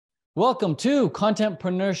Welcome to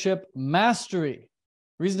Contentpreneurship Mastery.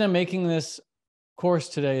 The reason I'm making this course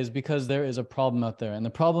today is because there is a problem out there. And the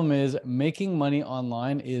problem is making money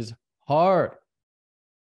online is hard.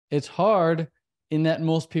 It's hard in that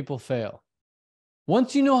most people fail.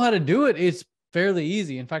 Once you know how to do it, it's fairly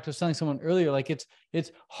easy. In fact, I was telling someone earlier, like it's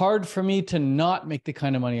hard for me to not make the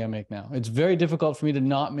kind of money I make now. It's very difficult for me to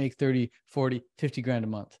not make 30, 40, 50 grand a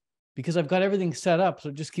month because I've got everything set up. So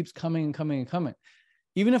it just keeps coming and coming and coming.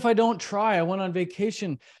 Even if I don't try, I went on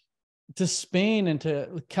vacation to Spain and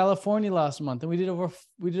to California last month, and we did over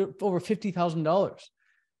 $50,000.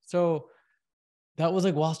 So that was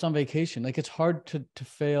like whilst on vacation. Like it's hard to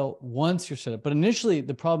fail once you're set up. But initially,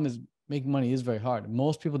 the problem is making money is very hard.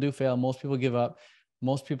 Most people do fail. Most people give up.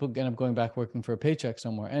 Most people end up going back working for a paycheck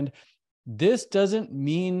somewhere. And this doesn't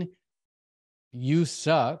mean you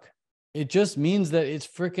suck. It just means that it's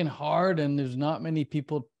freaking hard and there's not many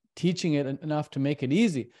people teaching it enough to make it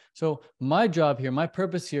easy. So my job here, my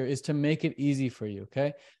purpose here is to make it easy for you.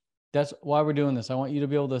 Okay. That's why we're doing this. I want you to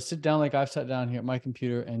be able to sit down like I've sat down here at my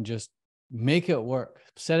computer and just make it work,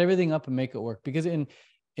 set everything up and make it work. Because over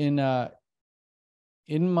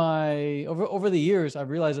the years, I've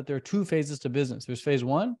realized that there are two phases to business. There's phase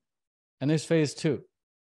one and there's phase two.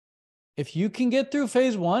 If you can get through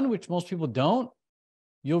phase one, which most people don't,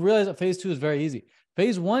 you'll realize that phase two is very easy.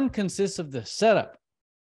 Phase one consists of the setup.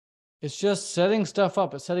 It's just setting stuff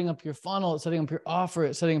up. It's setting up your funnel. It's setting up your offer.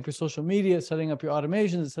 It's setting up your social media. It's setting up your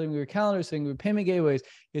automations. It's setting up your calendar. It's setting up your payment gateways.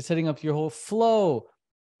 It's setting up your whole flow.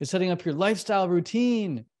 It's setting up your lifestyle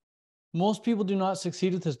routine. Most people do not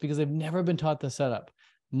succeed with this because they've never been taught the setup.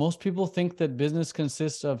 Most people think that business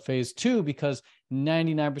consists of phase two because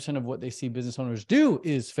 99% of what they see business owners do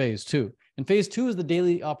is phase two. And phase two is the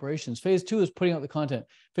daily operations. Phase two is putting out the content.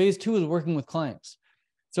 Phase two is working with clients.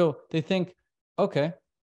 So they think, okay,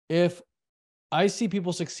 if I see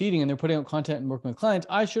people succeeding and they're putting out content and working with clients,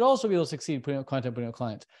 I should also be able to succeed putting out content, putting out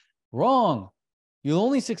clients. Wrong. You'll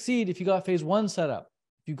only succeed if you got phase one set up.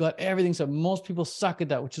 If you got everything set up. Most people suck at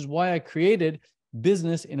that, which is why I created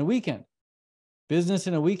Business in a Weekend. Business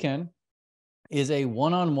in a Weekend is a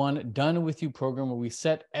one-on-one done with you program where we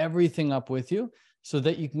set everything up with you so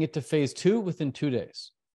that you can get to phase two within 2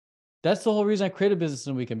 days. That's the whole reason I created Business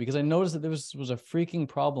in a Weekend, because I noticed that there was a freaking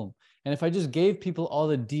problem. And if I just gave people all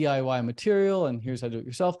the DIY material and here's how to do it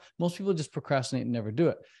yourself, most people just procrastinate and never do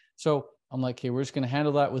it. So I'm like, okay, we're just going to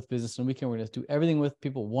handle that with Business in a Weekend. We're going to do everything with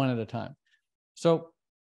people one at a time. So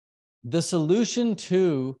the solution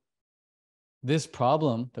to this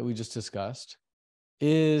problem that we just discussed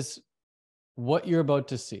is what you're about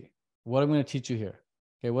to see, what I'm going to teach you here.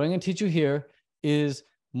 Okay, what I'm going to teach you here is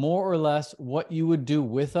more or less what you would do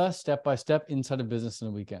with us step by step inside of Business in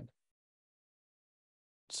a Weekend.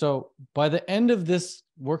 So by the end of this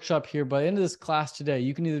workshop here, by the end of this class today,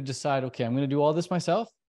 you can either decide, okay, I'm going to do all this myself,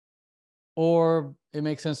 or it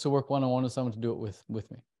makes sense to work one-on-one with someone to do it with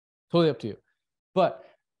me. Totally up to you. But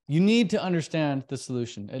you need to understand the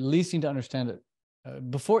solution. At least you need to understand it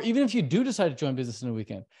before, even if you do decide to join Business in a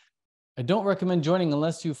Weekend. I don't recommend joining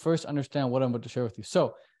unless you first understand what I'm about to share with you.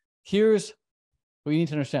 So here's what you need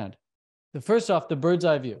to understand. First off, the bird's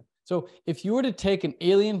eye view. So if you were to take an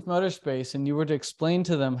alien from outer space and you were to explain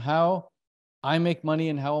to them how I make money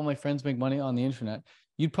and how all my friends make money on the internet,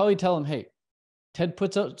 you'd probably tell them, hey, Ted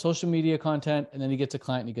puts out social media content and then he gets a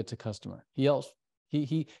client and he gets a customer. He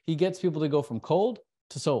gets people to go from cold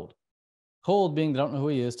to sold. Cold being they don't know who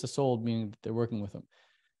he is, to sold meaning they're working with him.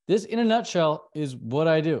 This, in a nutshell, is what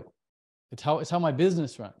I do. It's how my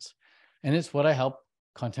business runs. And it's what I help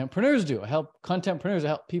contentpreneurs do. I help contentpreneurs, I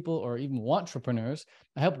help people, or even wantrepreneurs.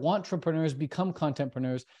 I help wantrepreneurs become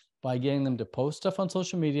contentpreneurs by getting them to post stuff on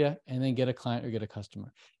social media and then get a client or get a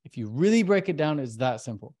customer. If you really break it down, it's that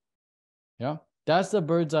simple. Yeah, that's the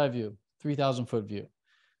bird's eye view, 3,000-foot view.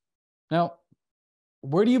 Now,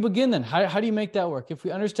 where do you begin then? How do you make that work? If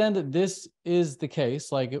we understand that this is the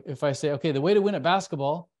case, like if I say, okay, the way to win at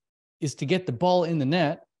basketball is to get the ball in the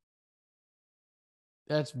net,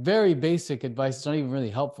 that's very basic advice. It's not even really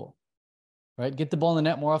helpful, right? Get the ball in the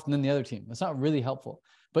net more often than the other team. That's not really helpful,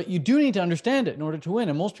 but you do need to understand it in order to win.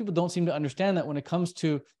 And most people don't seem to understand that when it comes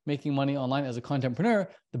to making money online as a contentpreneur,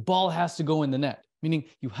 the ball has to go in the net, meaning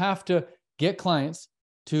you have to get clients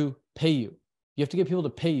to pay you. You have to get people to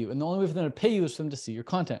pay you. And the only way for them to pay you is for them to see your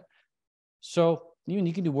content. So even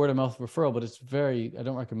you can do word of mouth referral, but I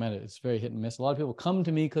don't recommend it. It's very hit and miss. A lot of people come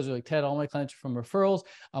to me because they're like, Ted, all my clients are from referrals.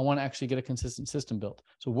 I want to actually get a consistent system built.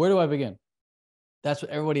 So where do I begin? That's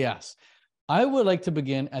what everybody asks. I would like to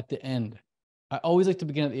begin at the end. I always like to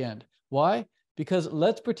begin at the end. Why? Because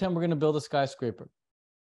let's pretend we're going to build a skyscraper.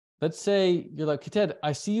 Let's say you're like, Ted,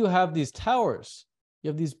 I see you have these towers You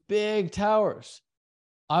have these big towers.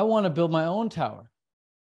 I want to build my own tower.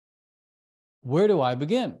 Where do I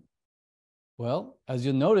begin? Well, as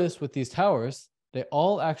you'll notice with these towers, they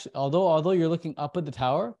all actually, although you're looking up at the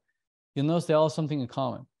tower, you'll notice they all have something in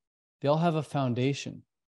common. They all have a foundation.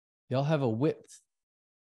 They all have a width.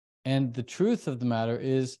 And the truth of the matter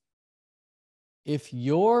is, if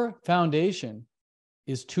your foundation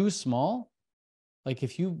is too small, like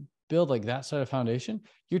if you build like that side of foundation,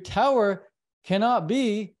 your tower cannot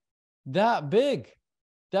be that big.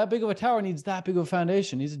 That big of a tower needs that big of a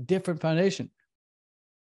foundation, needs a different foundation.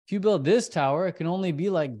 If you build this tower, it can only be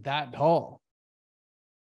like that tall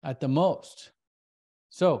at the most.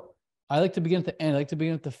 So I like to begin at the end. I like to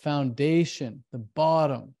begin at the foundation, the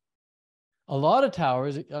bottom. A lot of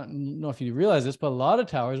towers, I don't know if you realize this, but a lot of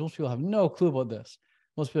towers, most people have no clue about this.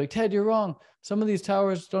 Most people are like, Ted, you're wrong. Some of these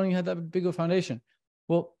towers don't even have that big of a foundation.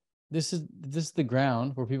 Well, this is the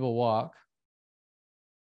ground where people walk.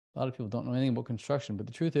 A lot of people don't know anything about construction, but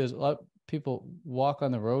the truth is a lot of people walk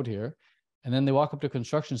on the road here and then they walk up to a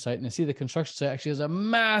construction site and they see the construction site actually has a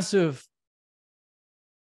massive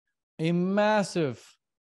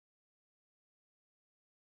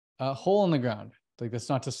hole in the ground. Like that's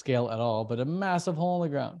not to scale at all, but a massive hole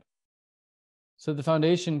in the ground. So the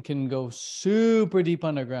foundation can go super deep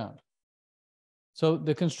underground. So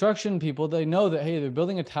the construction people, they know that, hey, they're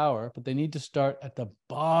building a tower, but they need to start at the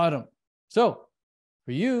bottom. So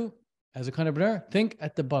for you as a entrepreneur, think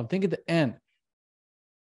at the bottom, think at the end.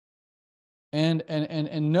 And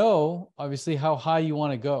know obviously how high you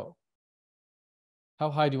want to go.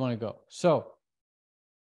 How high do you want to go? So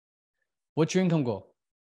what's your income goal?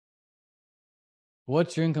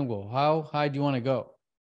 What's your income goal? How high do you want to go?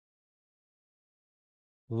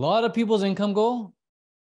 A lot of people's income goal,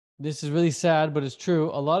 this is really sad, but it's true.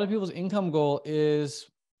 A lot of people's income goal is,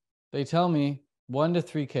 they tell me 1 to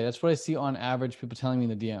 3K. That's what I see on average, people telling me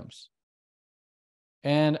in the DMs.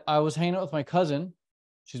 And I was hanging out with my cousin.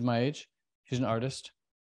 She's my age. She's an artist.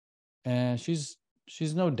 And she's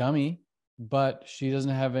no dummy, but she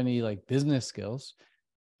doesn't have any like business skills.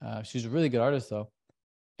 She's a really good artist though.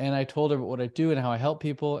 And I told her what I do and how I help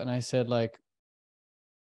people. And I said, like,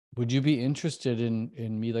 would you be interested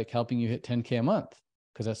in me like helping you hit 10K a month?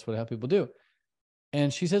 Because that's what I help people do.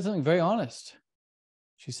 And she said something very honest.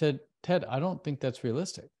 She said, Ted, I don't think that's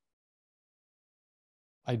realistic.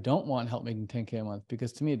 I don't want help making 10K a month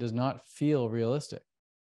because to me, it does not feel realistic.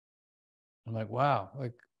 I'm like, wow,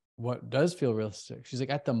 like what does feel realistic? She's like,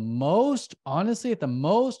 at the most, honestly, at the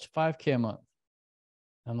most 5K a month.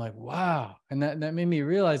 I'm like, wow. And that made me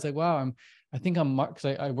realize like, wow, I think I'm, because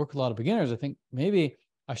I work with a lot of beginners. I think maybe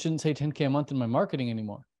I shouldn't say 10K a month in my marketing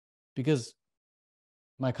anymore because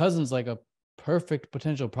my cousin's like a perfect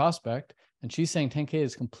potential prospect and she's saying 10K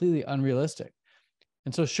is completely unrealistic.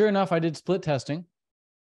 And so sure enough, I did split testing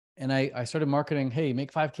and I started marketing, hey,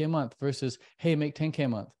 make 5K a month versus, hey, make 10K a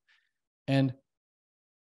month. And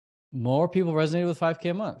more people resonated with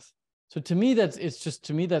 5K a month. So to me,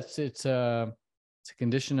 it's a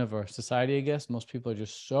condition of our society, I guess. Most people are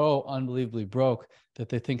just so unbelievably broke that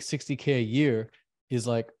they think 60K a year is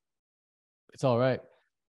like, it's all right.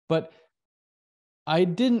 But I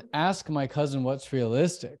didn't ask my cousin what's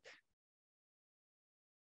realistic.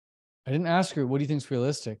 I didn't ask her, what do you think is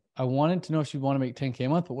realistic? I wanted to know if she'd want to make 10K a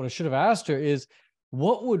month, but what I should have asked her is,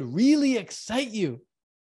 what would really excite you?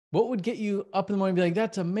 What would get you up in the morning and be like,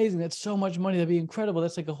 that's amazing. That's so much money. That'd be incredible.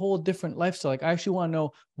 That's like a whole different lifestyle. Like I actually want to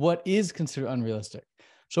know what is considered unrealistic.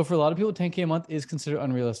 So for a lot of people, 10K a month is considered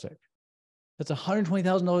unrealistic. That's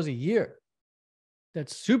 $120,000 a year.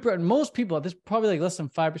 That's super. And most people, there's probably like less than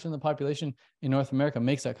 5% of the population in North America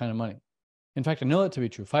makes that kind of money. In fact, I know that to be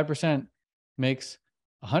true. 5% makes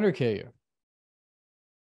 100K a year.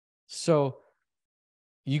 So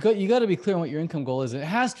you got to be clear on what your income goal is. It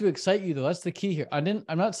has to excite you though. That's the key here. I'm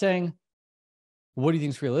not saying, what do you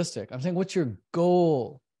think is realistic? I'm saying, what's your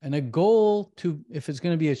goal? And a goal if it's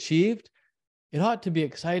going to be achieved, it ought to be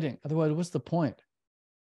exciting. Otherwise, what's the point?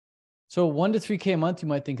 So 1 to 3K a month, you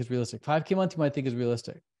might think is realistic. 5K a month, you might think is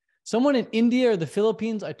realistic. Someone in India or the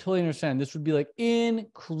Philippines, I totally understand. This would be like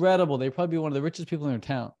incredible. They'd probably be one of the richest people in their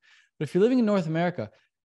town. But if you're living in North America,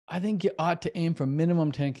 I think you ought to aim for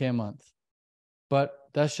minimum 10K a month. But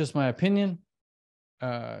that's just my opinion.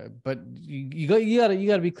 But you got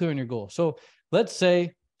to be clear on your goal. So let's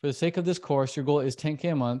say for the sake of this course, your goal is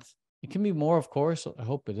 10K a month. It can be more, of course. I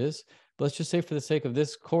hope it is. But let's just say for the sake of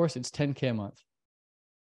this course, it's 10K a month.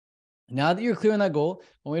 Now that you're clear on that goal,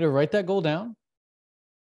 I want you to write that goal down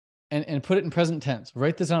and put it in present tense.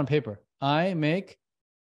 Write this on paper. I make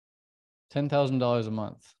 $10,000 a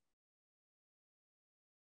month.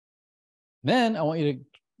 Then I want you to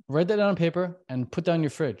Write that down on paper and put down your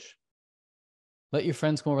fridge. Let your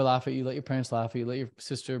friends come over, laugh at you. Let your parents laugh at you. Let your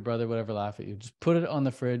sister, brother, whatever, laugh at you. Just put it on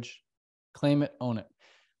the fridge, claim it, own it.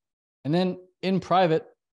 And then in private,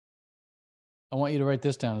 I want you to write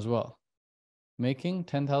this down as well. Making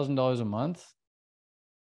 $10,000 a month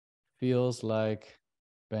feels like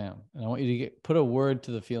bam. And I want you to put a word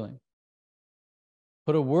to the feeling.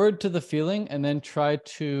 Put a word to the feeling and then try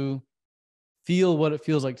to feel what it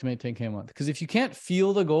feels like to make 10K a month. Because if you can't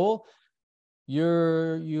feel the goal,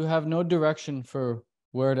 you have no direction for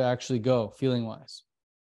where to actually go feeling wise.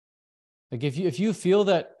 Like if you feel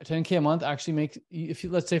that 10K a month actually makes, if you,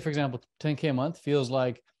 let's say for example, 10K a month feels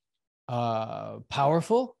like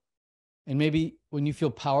powerful, and maybe when you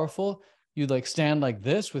feel powerful, you like stand like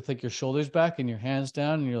this with like your shoulders back and your hands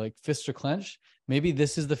down and your like fists are clenched. Maybe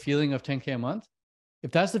this is the feeling of 10K a month.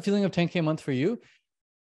 If that's the feeling of 10K a month for you,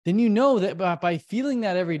 then you know that by feeling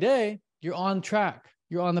that every day, you're on track.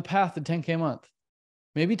 You're on the path to 10K a month.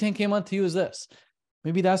 Maybe 10K a month to you is this.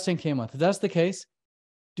 Maybe that's 10K a month. If that's the case,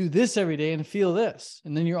 do this every day and feel this.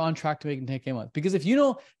 And then you're on track to making 10K a month. Because if you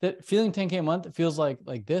know that feeling 10K a month, it feels like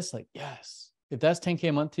this, like, yes. If that's 10K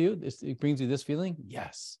a month to you, it brings you this feeling,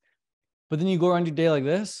 yes. But then you go around your day like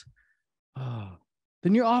this,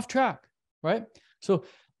 then you're off track, right? So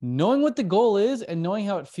knowing what the goal is and knowing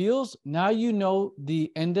how it feels, now you know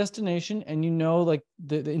the end destination and you know like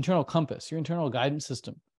the internal compass, your internal guidance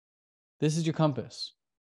system. This is your compass,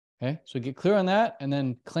 okay? So get clear on that and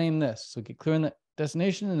then claim this. So get clear on that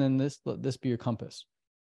destination and then let this be your compass.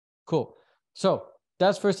 Cool. So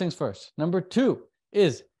that's first things first. Number 2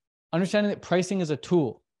 is understanding that pricing is a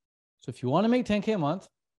tool. So if you want to make 10K a month,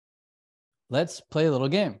 let's play a little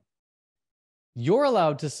game. You're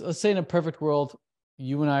allowed to, let's say in a perfect world,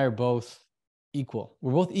 you and I are both equal.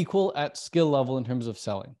 We're both equal at skill level in terms of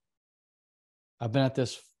selling. I've been at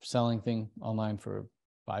this selling thing online for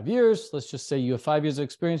 5 years. Let's just say you have 5 years of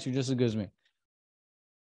experience. You're just as good as me.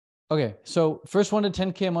 Okay, so first 1 to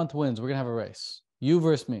 10K a month wins. We're going to have a race. You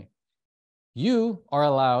versus me. You are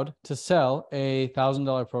allowed to sell a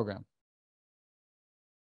 $1,000 program.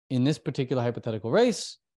 In this particular hypothetical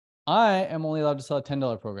race, I am only allowed to sell a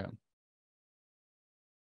 $10 program.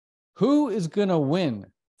 Who is going to win?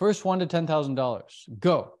 First 1 to $10,000.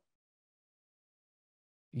 Go.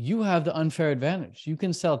 You have the unfair advantage. You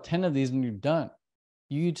can sell 10 of these and you're done.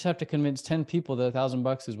 You just have to convince 10 people that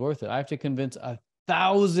 $1,000 is worth it. I have to convince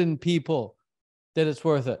 1,000 people that it's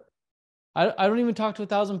worth it. I don't even talk to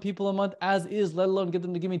 1,000 people a month as is, let alone get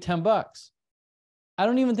them to give me $10. I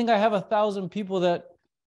don't even think I have 1,000 people that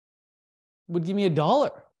would give me $1,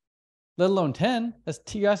 let alone 10.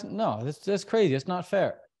 No, that's crazy. It's not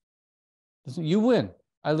fair. You win,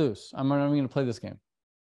 I lose. I'm not even going to play this game.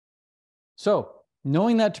 So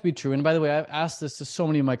knowing that to be true, and by the way, I've asked this to so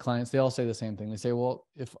many of my clients. They all say the same thing. They say, well,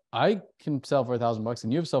 if I can sell for $1,000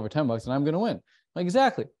 and you have sell for $10, then I'm going to win. Like,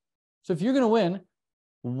 exactly. So if you're going to win,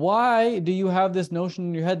 why do you have this notion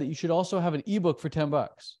in your head that you should also have an ebook for $10?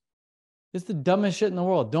 It's the dumbest shit in the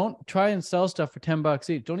world. Don't try and sell stuff for $10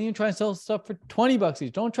 each. Don't even try and sell stuff for $20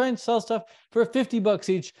 each. Don't try and sell stuff for $50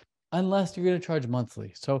 each unless you're going to charge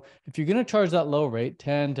monthly. So if you're going to charge that low rate,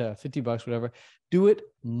 10 to $50, whatever, do it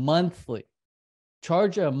monthly.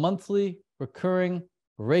 Charge a monthly recurring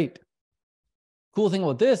rate. Cool thing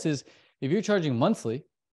about this is if you're charging monthly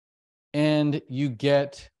and you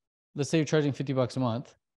get, let's say you're charging $50 a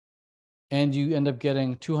month and you end up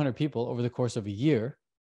getting 200 people over the course of a year,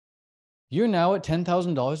 you're now at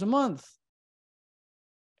 $10,000 a month.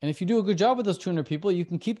 And if you do a good job with those 200 people, you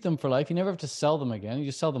can keep them for life. You never have to sell them again. You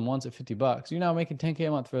just sell them once at $50. You're now making 10K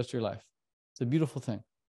a month for the rest of your life. It's a beautiful thing.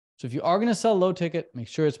 So if you are going to sell low ticket, make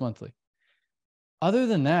sure it's monthly. Other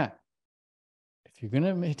than that, if you're going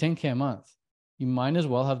to make 10K a month, you might as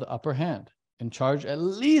well have the upper hand and charge at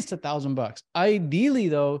least $1,000. Ideally,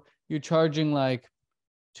 though, you're charging like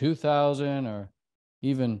 $2,000 or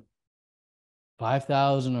even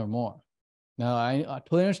 $5,000 or more. Now, I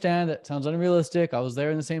totally understand that sounds unrealistic. I was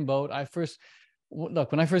there in the same boat.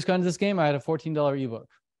 When I first got into this game, I had a $14 ebook.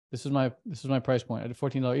 This was my price point. I had a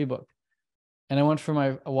 $14 ebook. And I went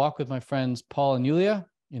for a walk with my friends, Paul and Yulia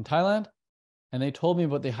in Thailand. And they told me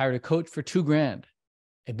they hired a coach for $2,000,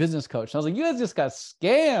 a business coach. And I was like, you guys just got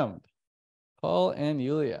scammed. Paul and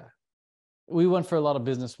Yulia. We went for a lot of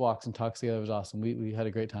business walks and talks together. It was awesome. We had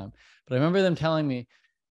a great time. But I remember them telling me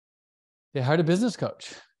they hired a business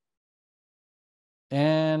coach.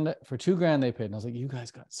 And for $2,000 they paid. And I was like, you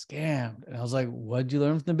guys got scammed. And I was like, what'd you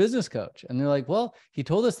learn from the business coach? And they're like, well, he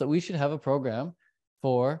told us that we should have a program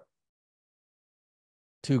for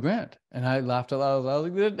 $2,000. And I laughed out loud. I was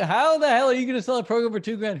like, how the hell are you going to sell a program for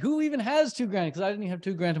 $2,000? Who even has $2,000? Because I didn't even have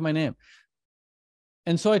 $2,000 to my name.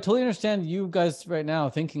 And so I totally understand you guys right now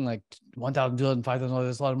thinking like $1,000, $2,000, $5,000,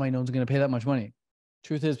 that's a lot of money. No one's going to pay that much money.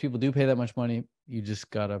 Truth is, people do pay that much money. You just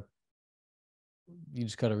gotta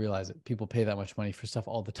realize it. People pay that much money for stuff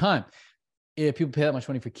all the time. If people pay that much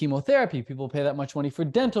money for chemotherapy, people pay that much money for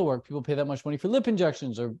dental work, people pay that much money for lip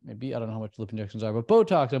injections, or maybe, I don't know how much lip injections are, but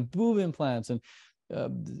Botox and boob implants and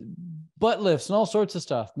butt lifts and all sorts of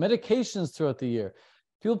stuff, medications throughout the year.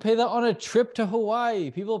 People pay that on a trip to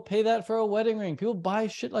Hawaii. People pay that for a wedding ring. People buy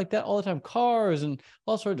shit like that all the time. Cars and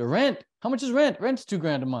all sorts of rent. How much is rent? Rent's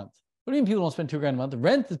 $2,000 a month. What do you mean people don't spend $2,000 a month?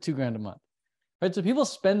 Rent is $2,000 a month. Right? So people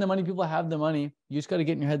spend the money. People have the money. You just got to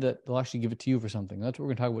get in your head that they'll actually give it to you for something. That's what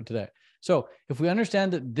we're going to talk about today. So if we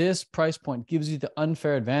understand that this price point gives you the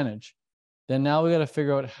unfair advantage, then now we got to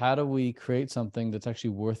figure out how do we create something that's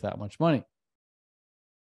actually worth that much money.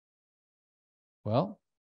 Well,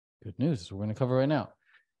 good news. We're going to cover right now.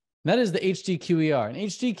 And that is the HDQER. And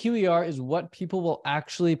HDQER is what people will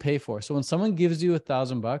actually pay for. So when someone gives you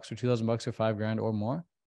 $1,000 or $2,000 or $5,000 or more, or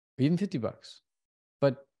even $50,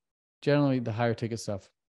 but generally the higher ticket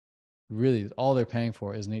stuff, really all they're paying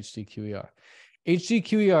for is an HDQER.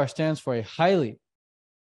 HDQER stands for a highly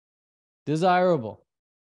desirable,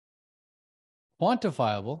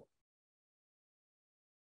 quantifiable,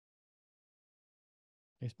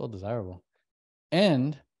 they spell desirable,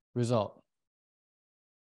 end result.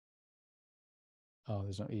 Oh,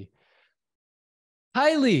 there's no E.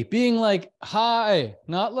 Highly being like high,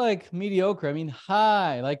 not like mediocre. I mean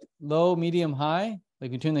high, like low, medium, high.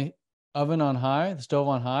 Like you turn the oven on high, the stove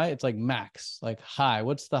on high, it's like max, like high.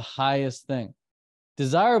 What's the highest thing?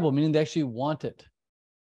 Desirable, meaning they actually want it.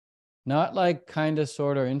 Not like kind of,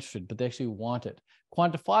 sort of, interested, but they actually want it.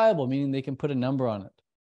 Quantifiable, meaning they can put a number on it.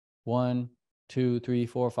 1, 2, 3,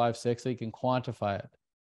 4, 5, 6, they can quantify it.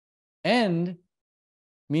 End,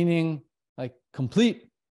 meaning like complete,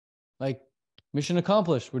 like mission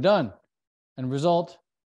accomplished, we're done. And result,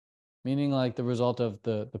 meaning like the result of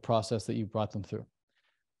the process that you brought them through.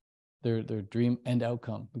 Their dream end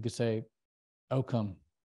outcome. We could say outcome,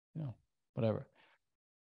 whatever.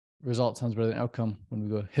 Result sounds better than outcome when we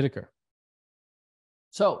go Whittaker.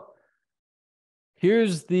 So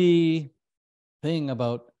here's the thing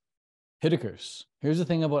about Whittakers. Here's the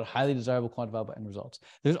thing about highly desirable, quantifiable end results.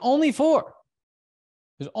 There's only 4.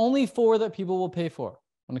 There's only 4 that people will pay for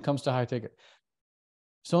when it comes to high ticket.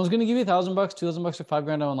 Someone's going to give you $1,000, $2,000, or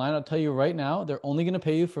 $5,000 online. I'll tell you right now, they're only going to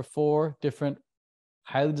pay you for 4 different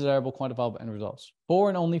highly desirable, quantifiable end results. 4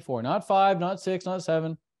 and only 4. Not 5, not 6, not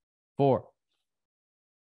 7. 4.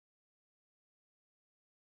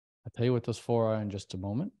 I'll tell you what those 4 are in just a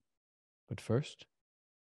moment. But first,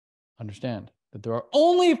 understand that there are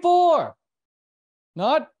only 4.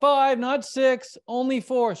 Not 5, not 6, only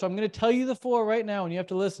 4. So I'm going to tell you the 4 right now, and you have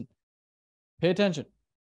to listen. Pay attention.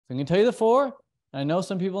 So I'm going to tell you the 4. I know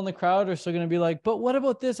some people in the crowd are still going to be like, but what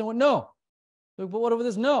about this? And what? No. Like, but what about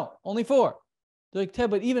this? No. Only 4. They're like,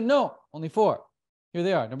 Ted, but even no. Only 4. Here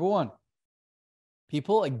they are. Number 1.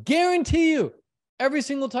 People, I guarantee you, every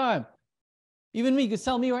single time, even me, you can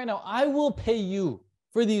tell me right now, I will pay you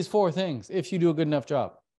for these 4 things if you do a good enough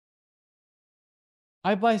job.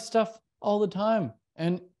 I buy stuff all the time.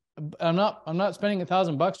 And I'm not spending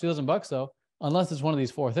 $1,000, $2,000 though, unless it's one of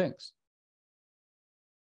these 4 things.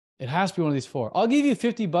 It has to be one of these 4. I'll give you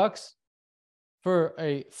 $50 for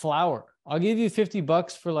a flower. I'll give you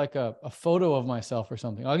 $50 for like a photo of myself or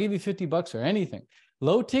something. I'll give you $50 for anything.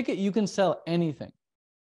 Low ticket, you can sell anything.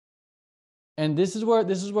 And this is where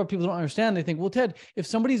people don't understand. They think, well, Ted, if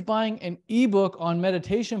somebody's buying an ebook on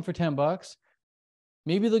meditation for $10,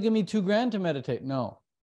 maybe they'll give me $2,000 to meditate. No,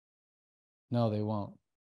 they won't.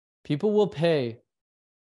 People will pay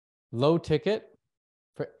low ticket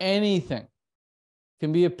for anything. It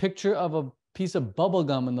can be a picture of a piece of bubble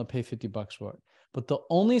gum and they'll pay $50 for it. But they'll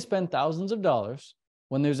only spend thousands of dollars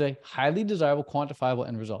when there's a highly desirable, quantifiable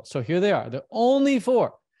end result. So here they are. They're only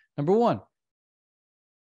 4. Number 1,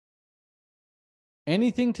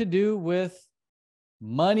 anything to do with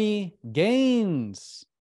money gains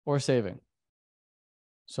or saving.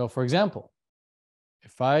 So for example,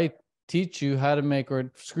 if I teach you how to make,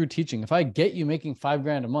 or screw teaching, if I get you making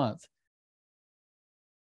 $5,000 a month,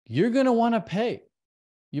 you're going to want to pay.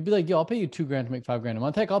 You'd be like, yo, I'll pay you $2,000 to make $5,000 a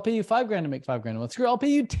month. Heck, I'll pay you $5,000 to make $5,000 a month. Screw, I'll pay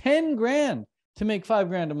you $10,000 to make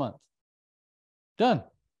 $5,000 a month. Done.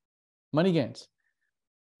 Money gains.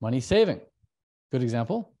 Money saving. Good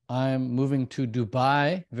example. I'm moving to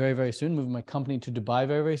Dubai very, very soon, moving my company to Dubai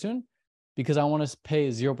very, very soon, because I want to pay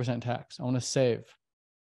 0% tax. I want to save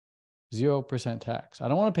 0% tax. I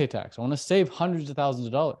don't want to pay tax. I want to save hundreds of thousands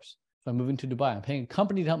of dollars. If I'm moving to Dubai, I'm paying a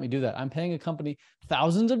company to help me do that. I'm paying a company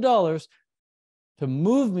thousands of dollars to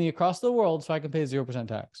move me across the world so I can pay 0%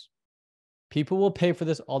 tax. People will pay for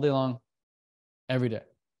this all day long, every day.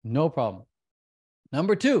 No problem.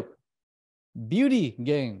 Number 2, beauty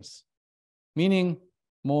gains, meaning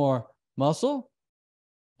more muscle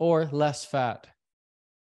or less fat.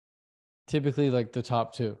 Typically like the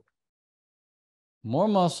top 2. More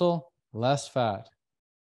muscle, less fat.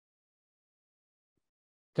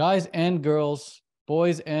 Guys and girls,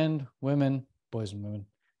 boys and women,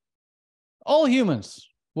 all humans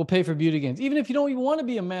will pay for beauty gains. Even if you don't even want to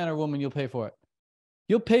be a man or woman, you'll pay for it.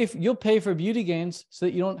 You'll pay for beauty gains so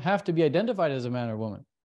that you don't have to be identified as a man or woman.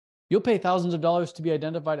 You'll pay thousands of dollars to be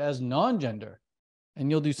identified as non-gender, and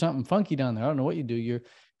you'll do something funky down there. I don't know what you do. You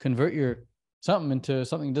convert your something into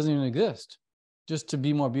something that doesn't even exist just to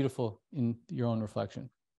be more beautiful in your own reflection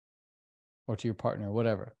or to your partner or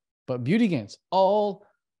whatever. But beauty gains, all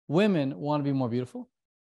women want to be more beautiful.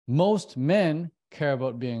 Most men care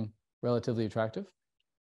about being relatively attractive.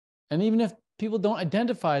 And even if people don't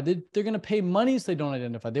identify, they're going to pay money so they don't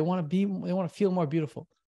identify. They want to feel more beautiful.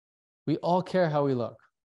 We all care how we look.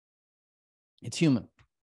 It's human.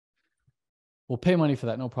 We'll pay money for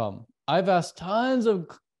that, no problem. I've asked tons of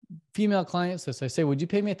female clients this. I say, would you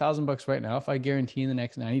pay me $1,000 right now if I guarantee in the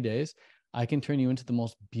next 90 days, I can turn you into the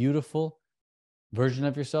most beautiful version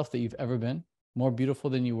of yourself that you've ever been, more beautiful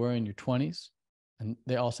than you were in your 20s? And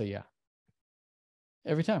they all say, yeah.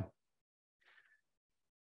 Every time.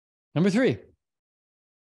 Number 3,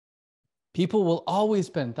 people will always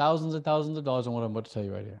spend thousands and thousands of dollars on what I'm about to tell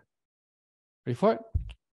you right here. Ready for it?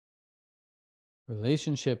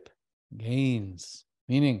 Relationship gains,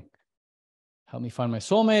 meaning help me find my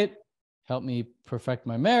soulmate, help me perfect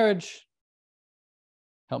my marriage,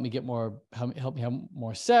 help me have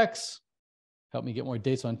more sex, help me get more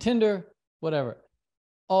dates on Tinder, whatever.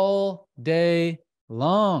 All day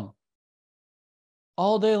long.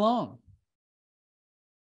 All day long.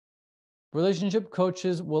 Relationship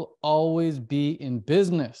coaches will always be in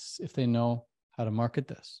business if they know how to market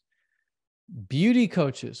this. Beauty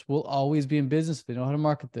coaches will always be in business if they know how to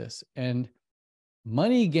market this. And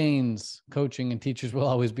money gains coaching and teachers will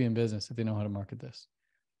always be in business if they know how to market this.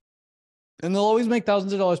 And they'll always make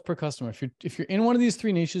thousands of dollars per customer. If you're in one of these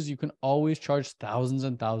 3 niches, you can always charge thousands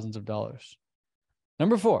and thousands of dollars.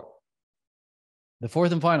 Number 4, the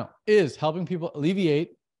 4th and final, is helping people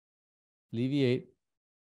alleviate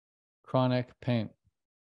chronic pain.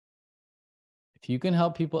 If you can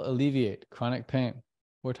help people alleviate chronic pain,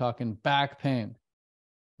 we're talking back pain,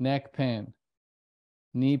 neck pain,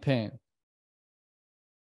 knee pain. In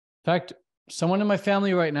fact, someone in my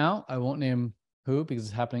family right now, I won't name who because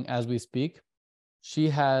it's happening as we speak. She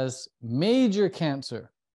has major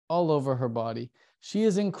cancer all over her body. She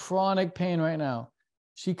is in chronic pain right now.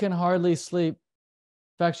 She can hardly sleep.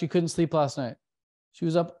 In fact, she couldn't sleep last night. She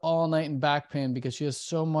was up all night in back pain because she has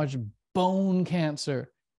so much bone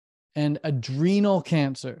cancer and adrenal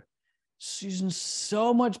cancer. She's in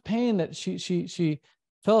so much pain that she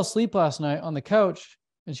fell asleep last night on the couch,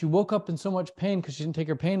 and she woke up in so much pain because she didn't take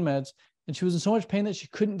her pain meds, and she was in so much pain that she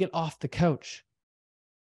couldn't get off the couch.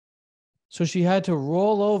 So she had to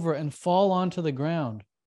roll over and fall onto the ground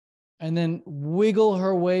and then wiggle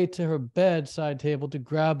her way to her bedside table to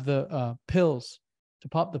grab the pills, to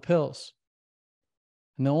pop the pills.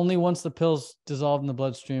 And then only once the pills dissolved in the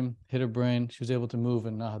bloodstream, hit her brain, she was able to move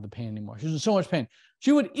and not have the pain anymore. She was in so much pain.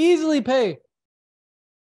 She would easily pay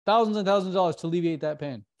thousands and thousands of dollars to alleviate that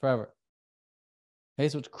pain forever. Okay,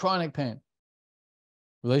 so it's chronic pain.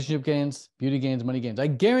 Relationship gains, beauty gains, money gains. I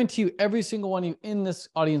guarantee you every single one of you in this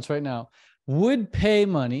audience right now would pay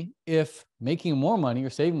money if making more money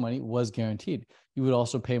or saving money was guaranteed. You would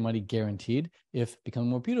also pay money guaranteed if becoming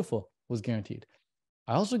more beautiful was guaranteed.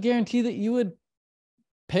 I also guarantee that you would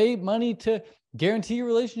pay money to guarantee your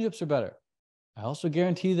relationships are better. I also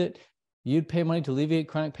guarantee that you'd pay money to alleviate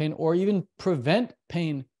chronic pain or even prevent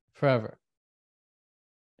pain forever.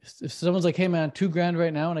 If someone's like, hey man, $2,000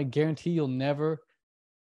 right now, and I guarantee you'll never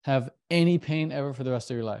have any pain ever for the rest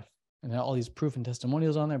of your life. And all these proof and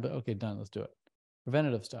testimonials on there, but okay, done, let's do it.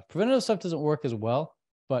 Preventative stuff. Preventative stuff doesn't work as well,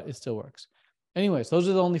 but it still works. Anyways, those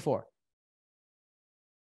are the only 4.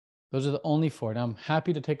 Those are the only 4. Now I'm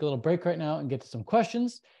happy to take a little break right now and get to some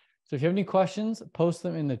questions. So if you have any questions, post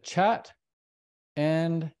them in the chat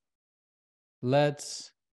and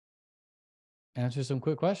let's answer some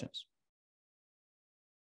quick questions.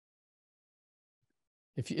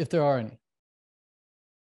 If there are any.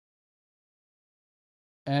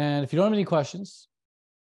 And if you don't have any questions,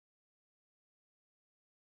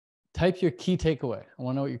 type your key takeaway. I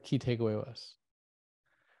want to know what your key takeaway was.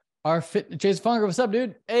 Jason Fonger, what's up,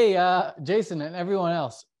 dude? Hey, Jason and everyone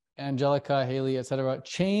else. Angelica, Haley, etc.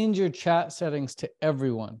 Change your chat settings to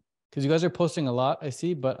everyone, because you guys are posting a lot, I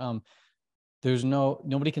see, but there's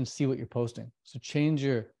nobody can see what you're posting. So change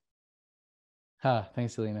your,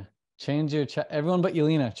 thanks, Elena. Change your chat, everyone but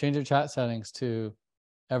Elena, change your chat settings to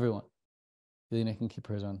everyone. Elena can keep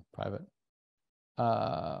hers on private.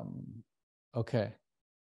 Okay.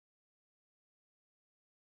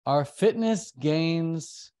 Are fitness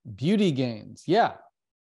gains beauty gains? Yeah.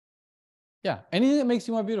 Yeah. Anything that makes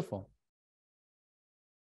you more beautiful.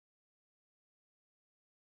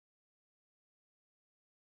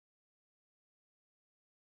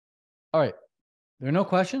 All right. There are no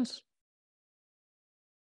questions?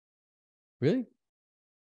 Really?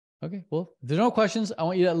 Okay. Well, if there's no questions, I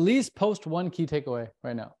want you to at least post one key takeaway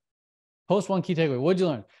right now. Post one key takeaway. What'd you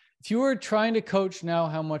learn? If you were trying to coach now,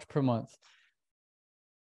 how much per month?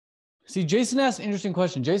 See, Jason asked an interesting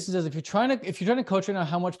question. Jason says, if you're trying to coach right now,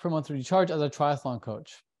 how much per month would you charge as a triathlon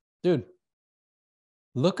coach? Dude,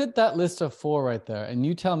 look at that list of 4 right there, and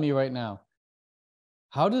you tell me right now,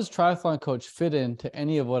 how does triathlon coach fit into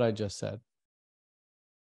any of what I just said?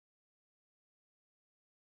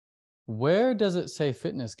 Where does it say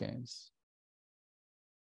fitness gains?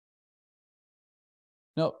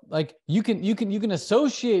 No, like you can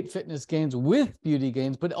associate fitness gains with beauty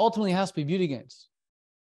gains, but ultimately it has to be beauty gains.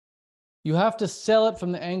 You have to sell it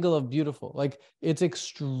from the angle of beautiful. Like it's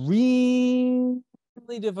extremely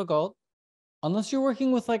difficult unless you're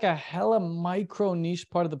working with like a hella micro niche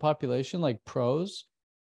part of the population, like pros,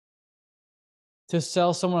 to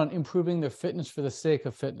sell someone on improving their fitness for the sake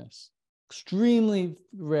of fitness. Extremely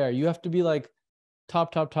rare. You have to be like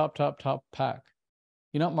top pack.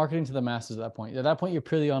 You're not marketing to the masses at that point. At that point, you're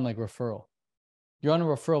purely on like referral. You're on a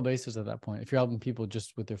referral basis at that point if you're helping people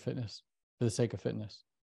just with their fitness for the sake of fitness.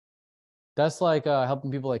 That's like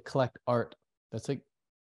helping people like collect art. That's like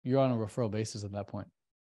you're on a referral basis at that point.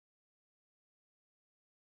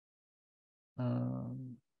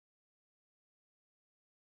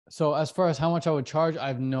 So as far as how much I would charge, I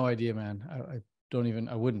have no idea, man. I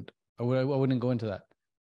wouldn't go into that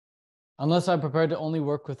unless I'm prepared to only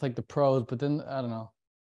work with like the pros. But then I don't know.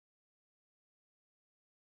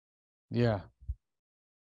 Yeah,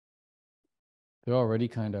 they're already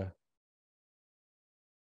kind of.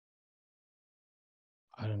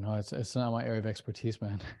 I don't know. It's not my area of expertise,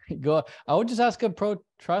 man. I would just ask a pro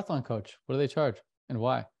triathlon coach. What do they charge and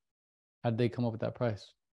why? How did they come up with that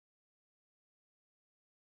price?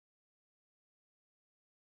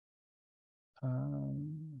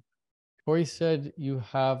 Corey said you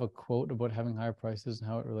have a quote about having higher prices and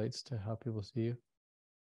how it relates to how people see you.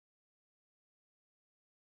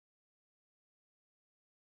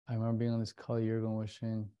 I remember being on this call a year ago and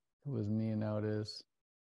wishing it was me, and now it is.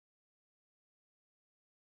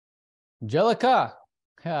 Angelica!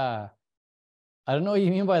 Yeah. I don't know what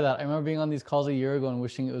you mean by that. I remember being on these calls a year ago and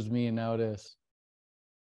wishing it was me, and now it is.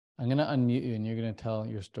 I'm going to unmute you and you're going to tell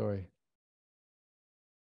your story.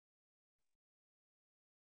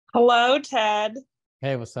 Hello, Ted.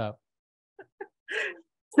 Hey, what's up?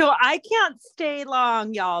 So I can't stay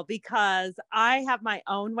long, y'all, because I have my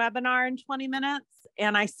own webinar in 20 minutes.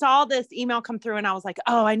 And I saw this email come through and I was like,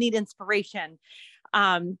 oh, I need inspiration.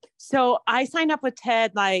 So I signed up with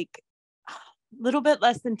Ted like a little bit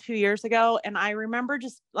less than 2 years ago. And I remember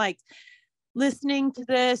just like listening to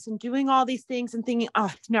this and doing all these things and thinking,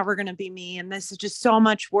 oh, it's never going to be me. And this is just so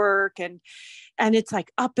much work. And it's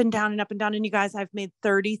like up and down and up and down. And you guys, I've made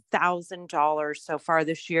 $30,000 so far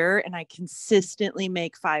this year. And I consistently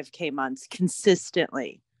make 5K months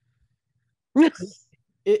consistently.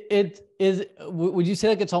 It is, would you say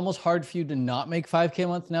like it's almost hard for you to not make 5K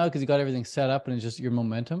months now because you got everything set up and it's just your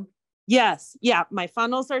momentum? Yes. Yeah. My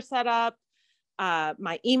funnels are set up.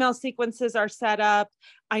 My email sequences are set up.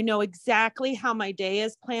 I know exactly how my day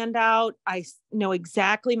is planned out. I know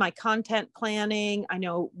exactly my content planning. I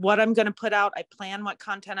know what I'm going to put out. I plan what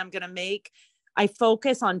content I'm going to make. I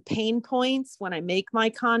focus on pain points when I make my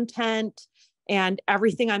content, and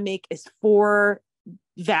everything I make is for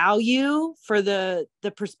value for the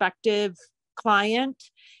prospective client.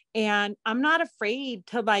 And I'm not afraid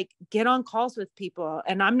to like get on calls with people.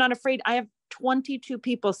 And I'm not afraid. I have 22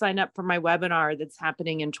 people sign up for my webinar that's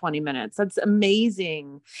happening in 20 minutes. That's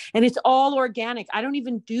amazing. And it's all organic. I don't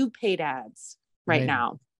even do paid ads right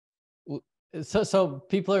now. So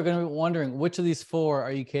people are going to be wondering, which of these 4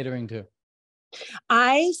 are you catering to?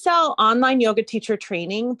 I sell online yoga teacher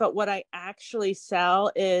training, but what I actually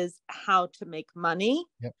sell is how to make money.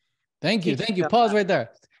 Yep. Thank you. Pause right there.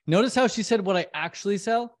 Notice how she said what I actually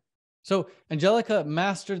sell. So Angelica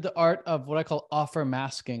mastered the art of what I call offer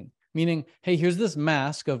masking. Meaning, hey, here's this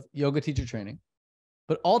mask of yoga teacher training.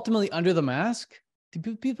 But ultimately under the mask,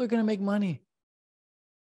 People are going to make money.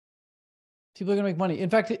 People are going to make money. In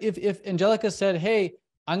fact, if Angelica said, hey,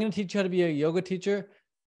 I'm going to teach you how to be a yoga teacher,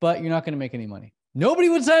 but you're not going to make any money, nobody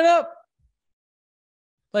would sign up.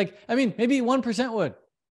 Like, I mean, maybe 1% would.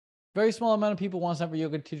 Very small amount of people want to sign up for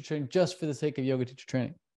yoga teacher training just for the sake of yoga teacher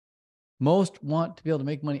training. Most want to be able to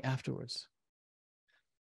make money afterwards.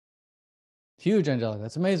 Huge, Angelica.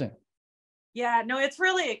 That's amazing. Yeah, no, it's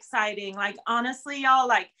really exciting. Like, honestly, y'all,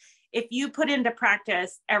 like, if you put into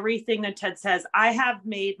practice everything that Ted says, I have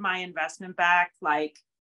made my investment back like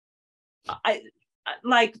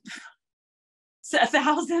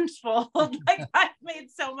 1,000-fold. Like, I've made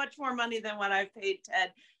so much more money than what I've paid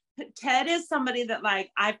Ted. Ted is somebody that,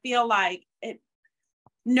 like, I feel like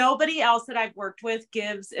nobody else that I've worked with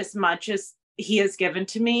gives as much as he has given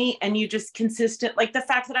to me. And you just consistent, like the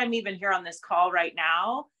fact that I'm even here on this call right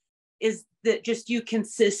now is that just you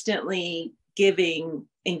consistently giving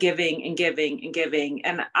and giving and giving and giving.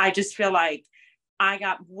 And I just feel like I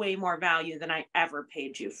got way more value than I ever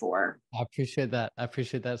paid you for. I appreciate that. I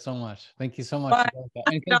appreciate that so much. Thank you so much.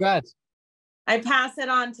 And congrats. I pass it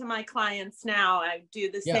on to my clients now. I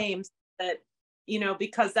do the same, that, you know,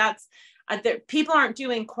 because that's, people aren't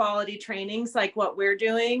doing quality trainings like what we're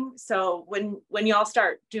doing. So when y'all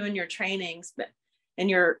start doing your trainings and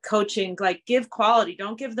your coaching, like, give quality,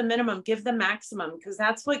 don't give the minimum, give the maximum. Cause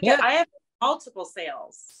that's what I have multiple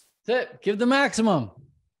sales. That's it. Give the maximum.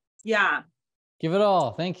 Yeah. Give it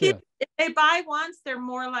all. Thank you. If they buy once, they're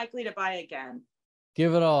more likely to buy again.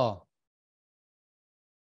 Give it all.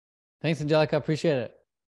 Thanks, Angelica. Appreciate it.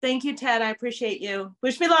 Thank you, Ted. I appreciate you.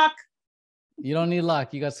 Wish me luck. You don't need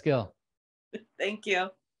luck. You got skill. Thank you.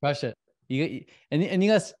 Crush it. You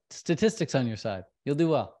got statistics on your side. You'll do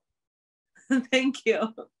well. Thank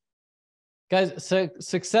you. Guys, so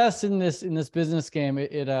success in this business game,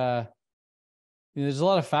 there's a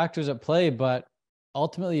lot of factors at play, but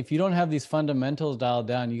ultimately, if you don't have these fundamentals dialed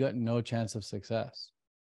down, you got no chance of success.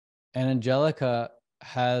 And Angelica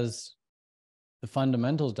has the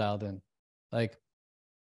fundamentals dialed in. Like,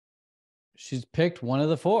 she's picked one of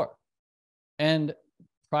the four. And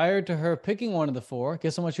prior to her picking one of the four,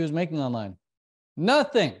 guess how much she was making online?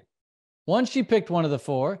 Nothing. Once she picked one of the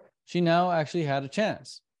four, she now actually had a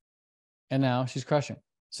chance. And now she's crushing.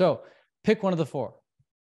 So pick one of the four.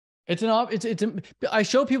 I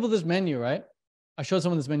show people this menu, right? I showed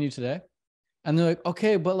someone this menu today. And they're like,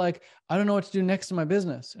 okay, but like, I don't know what to do next in my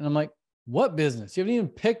business. And I'm like, what business? You haven't even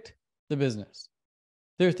picked the business.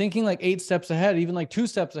 They're thinking like 8 steps ahead, even like 2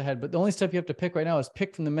 steps ahead. But the only step you have to pick right now is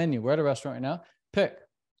pick from the menu. We're at a restaurant right now. Pick.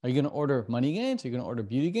 Are you going to order money gains? Are you going to order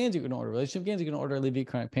beauty gains? Are you going to order relationship gains? Are you going to order alleviate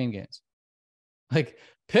chronic pain gains? Like,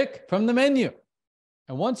 pick from the menu.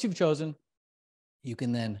 And once you've chosen, you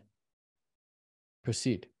can then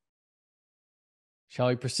proceed. Shall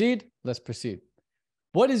we proceed? Let's proceed.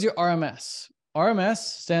 What is your RMS? RMS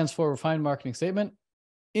stands for Refined Marketing Statement.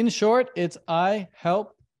 In short, it's I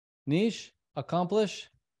help niche accomplish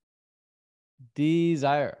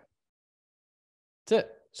desire. That's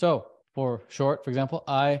it. So for short, for example,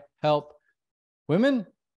 I help women.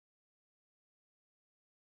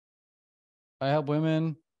 I help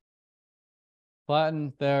women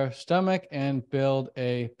flatten their stomach and build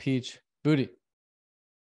a peach booty.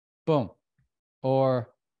 Boom. Or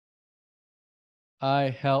I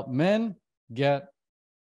help men get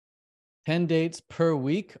 10 dates per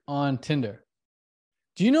week on Tinder.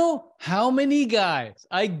 Do you know how many guys,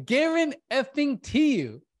 I guarantee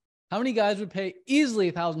you, how many guys would pay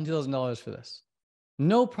easily $1,000, $2,000 for this?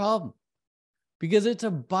 No problem. Because it's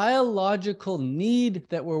a biological need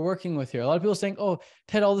that we're working with here. A lot of people are saying, oh,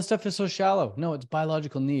 Ted, all this stuff is so shallow. No, it's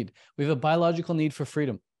biological need. We have a biological need for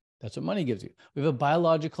freedom. That's what money gives you. We have a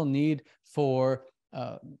biological need for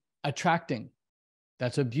attracting.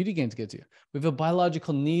 That's what beauty gains gives you. We have a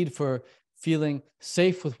biological need for feeling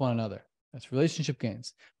safe with one another. That's relationship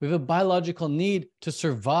gains. We have a biological need to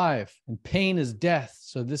survive, and pain is death.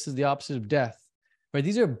 So this is the opposite of death, right?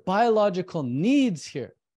 These are biological needs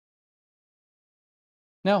here.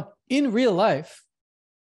 Now, in real life,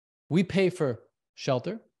 we pay for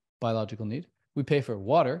shelter, biological need. We pay for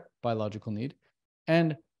water, biological need.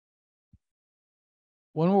 And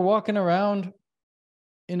when we're walking around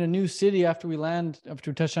in a new city after we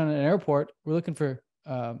touch down at an airport, we're looking for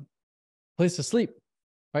a place to sleep,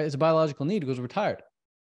 right? It's a biological need because we're tired.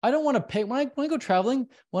 I don't want to pay, when I go traveling,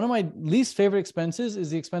 one of my least favorite expenses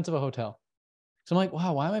is the expense of a hotel. So I'm like,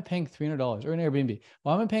 wow, why am I paying $300 or an Airbnb?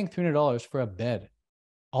 Why am I paying $300 for a bed?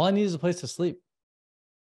 All I need is a place to sleep.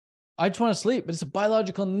 I just want to sleep, but it's a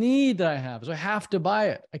biological need that I have. So I have to buy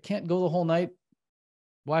it. I can't go the whole night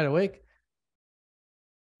wide awake.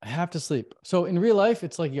 I have to sleep. So in real life,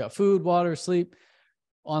 it's like you got food, water, sleep.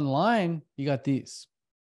 Online, you got these.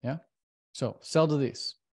 Yeah. So sell to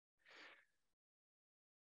these.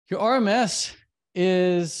 Your RMS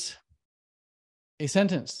is a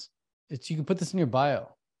sentence. You can put this in your bio.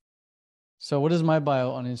 So what does my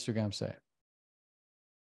bio on Instagram say?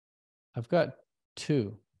 I've got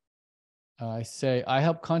two. I say, I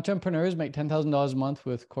help contentpreneurs make $10,000 a month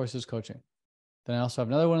with courses coaching. Then I also have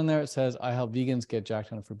another one in there. It says, I help vegans get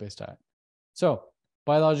jacked on a fruit-based diet. So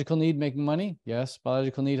biological need, making money? Yes.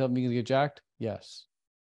 Biological need, helping vegans get jacked? Yes.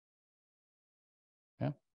 Yeah.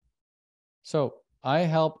 So I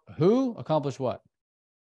help who accomplish what?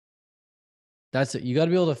 That's it. You got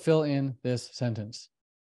to be able to fill in this sentence.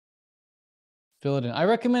 Fill it in. I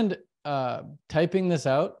recommend typing this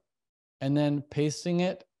out and then pasting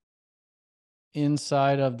it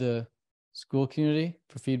inside of the school community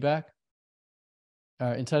for feedback.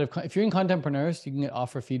 If you're in Contentpreneurs, you can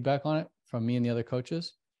offer feedback on it from me and the other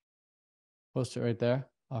coaches. Post it right there.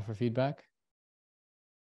 Offer feedback.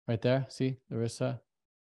 Right there. See, Larissa.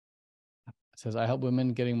 It says, I help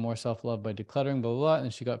women getting more self-love by decluttering, blah, blah, blah.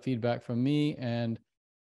 And she got feedback from me and a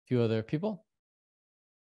few other people.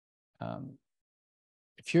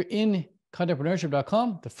 If you're in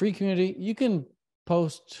contentpreneurship.com, the free community, you can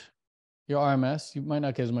post your RMS. You might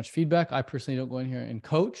not get as much feedback. I personally don't go in here and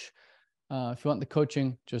coach. If you want the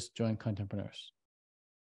coaching, just join Contentpreneurs.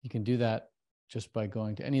 You can do that just by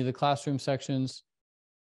going to any of the classroom sections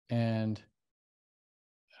and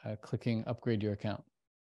clicking upgrade your account.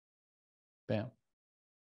 Bam.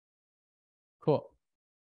 Cool.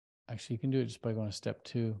 Actually, you can do it just by going to step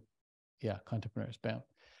 2. Yeah, Contentpreneurs. Bam.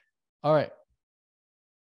 All right.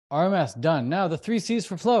 RMS done. Now the 3 C's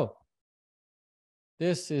for flow.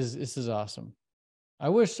 This is awesome. I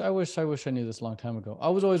wish I knew this a long time ago. I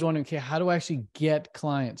was always wondering, okay, how do I actually get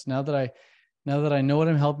clients? Now that I know what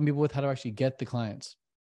I'm helping people with, how do I actually get the clients?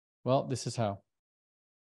 Well, this is how.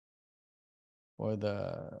 Or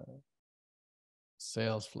the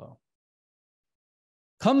sales flow.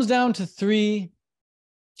 Comes down to 3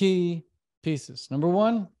 key pieces. Number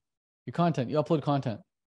 1, your content. You upload content.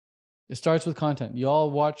 It starts with content. You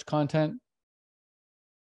all watch content,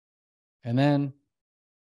 and then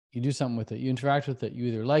you do something with it. You interact with it. You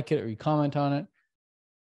either like it or you comment on it,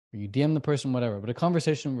 or you DM the person, whatever. But a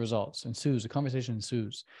conversation ensues. A conversation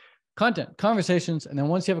ensues. Content, conversations, and then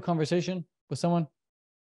once you have a conversation with someone,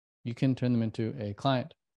 you can turn them into a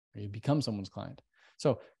client, or you become someone's client.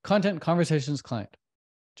 So content, conversations, client,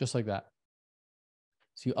 just like that.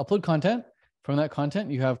 So you upload content. From that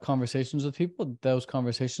content, you have conversations with people. Those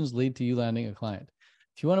conversations lead to you landing a client.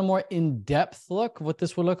 If you want a more in-depth look of what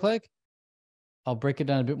this would look like, I'll break it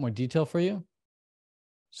down a bit more detail for you.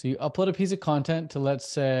 So you upload a piece of content to, let's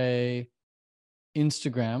say,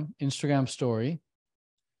 Instagram story.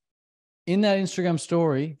 In that Instagram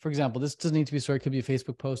story, for example, this doesn't need to be a story. It could be a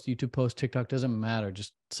Facebook post, YouTube post, TikTok, doesn't matter.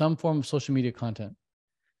 Just some form of social media content.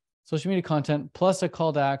 Social media content plus a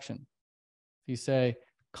call to action. If you say,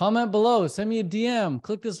 comment below, send me a DM,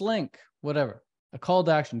 click this link, whatever. A call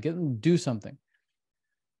to action, get them to do something.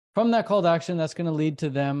 From that call to action, that's going to lead to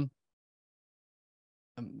them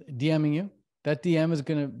DMing you. That DM is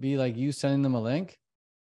going to be like you sending them a link.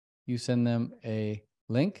 You send them a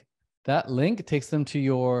link. That link takes them to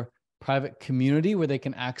your private community where they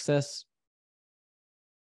can access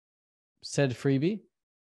said freebie.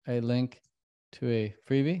 A link to a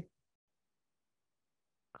freebie.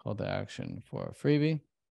 Call to action for a freebie.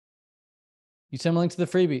 You send them a link to the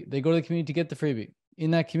freebie. They go to the community to get the freebie.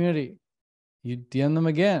 In that community, you DM them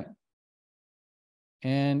again.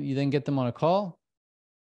 And you then get them on a call.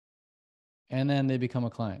 And then they become a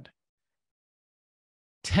client.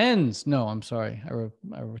 I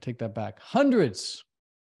will take that back. Hundreds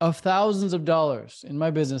of thousands of dollars in my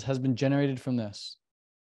business has been generated from this.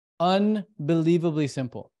 Unbelievably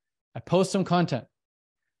simple. I post some content.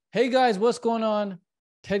 Hey guys, what's going on?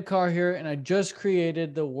 Ted Carr here, and I just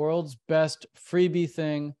created the world's best freebie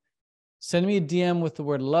thing. Send me a DM with the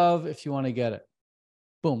word love if you want to get it.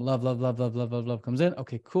 Boom, love, love, love, love, love, love, love comes in.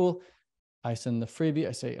 Okay, cool. I send the freebie.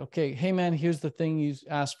 I say, okay, hey man, here's the thing you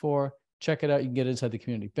asked for. Check it out. You can get it inside the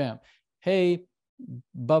community. Bam. Hey,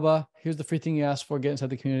 Bubba, here's the free thing you asked for. Get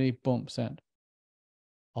inside the community. Boom, send.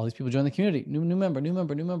 All these people join the community. New member.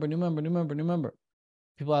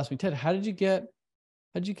 People ask me, Ted, how did you get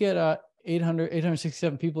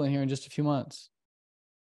 867 people in here in just a few months?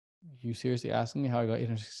 You seriously asking me how I got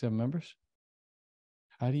 867 members?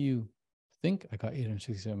 How do you think I got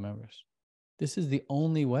 867 members? This is the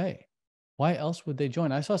only way. Why else would they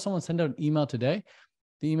join? I saw someone send out an email today.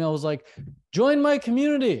 The email was like, join my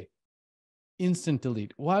community. Instant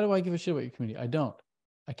delete. Why do I give a shit about your community? I don't.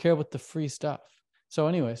 I care about the free stuff. So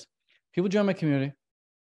anyways, people join my community.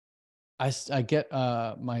 I get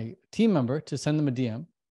my team member to send them a DM. In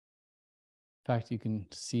fact, you can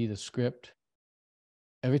see the script.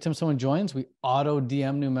 Every time someone joins, we auto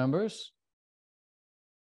DM new members.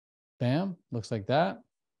 Bam, looks like that.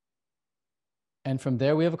 And from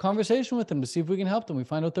there, we have a conversation with them to see if we can help them. We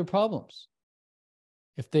find out their problems.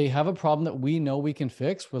 If they have a problem that we know we can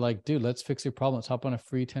fix, we're like, dude, let's fix your problem. Let's hop on a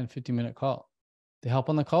free 10, 15-minute call. They hop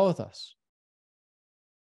on the call with us.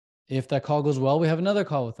 If that call goes well, we have another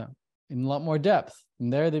call with them in a lot more depth. From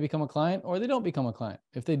there, they become a client or they don't become a client.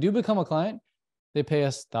 If they do become a client, they pay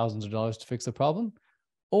us thousands of dollars to fix the problem.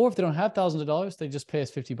 Or if they don't have thousands of dollars, they just pay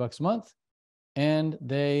us $50 a month and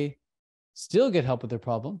they still get help with their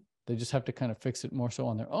problem. They just have to kind of fix it more so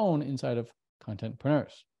on their own inside of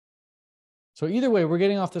Contentpreneurs. So either way, we're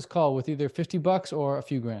getting off this call with either $50 or a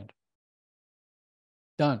few grand.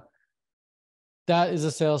 Done. That is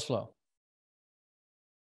a sales flow.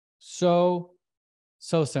 So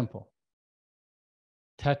simple.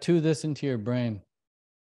 Tattoo this into your brain.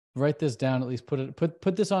 Write this down, at least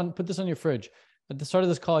put this on your fridge. At the start of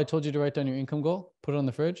this call, I told you to write down your income goal, put it on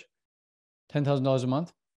the fridge, $10,000 a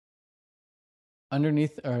month.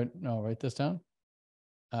 Underneath, or no, write this down.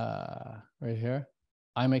 Right here.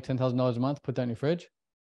 I make $10,000 a month, put that in your fridge.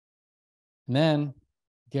 And then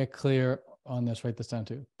get clear on this, write this down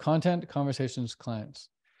too. Content, conversations, clients.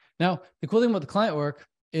 Now, the cool thing about the client work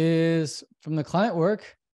is from the client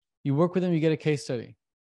work, you work with them, you get a case study.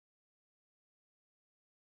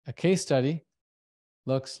 A case study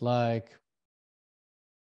looks like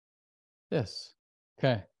this.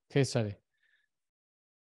 Okay, case study.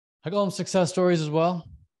 I call them success stories as well.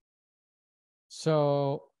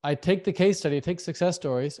 So I take the case study, I take success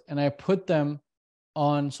stories, and I put them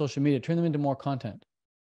on social media, turn them into more content.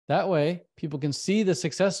 That way, people can see the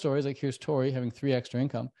success stories, like here's Tori having 3 extra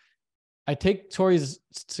income. I take Tori's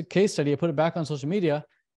case study, I put it back on social media,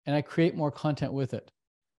 and I create more content with it.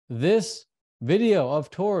 This video of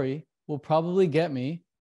Tori will probably get me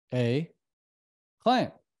a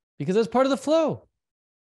client because that's part of the flow.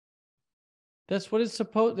 That's what it's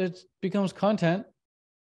supposed, it becomes content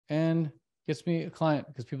and gets me a client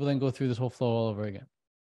because people then go through this whole flow all over again.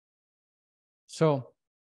 So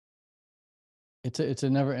it's a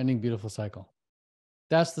never-ending beautiful cycle.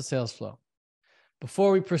 That's the sales flow.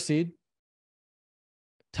 Before we proceed,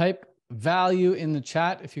 type value in the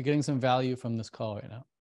chat if you're getting some value from this call right now.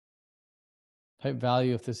 Type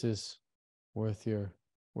value if this is worth your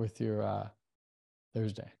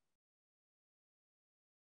Thursday.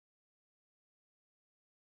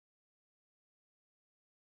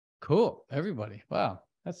 Cool, everybody. Wow,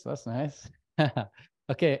 that's nice.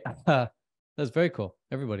 Okay, that's very cool.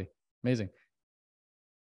 Everybody, amazing,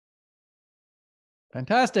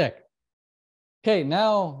 fantastic. Okay,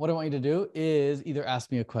 now what I want you to do is either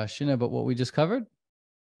ask me a question about what we just covered,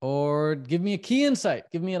 or give me a key insight.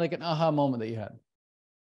 Give me like an aha moment that you had.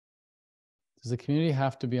 Does the community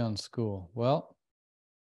have to be on school? Well,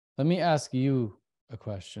 let me ask you a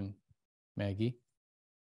question, Maggie.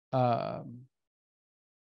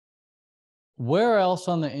 Where else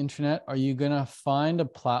on the internet are you going to find a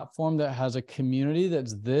platform that has a community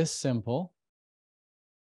that's this simple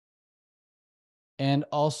and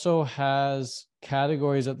also has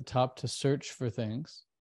categories at the top to search for things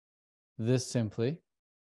this simply,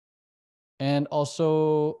 and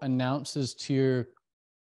also announces to your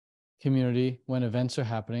community when events are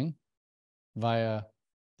happening via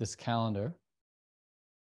this calendar,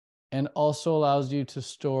 and also allows you to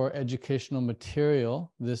store educational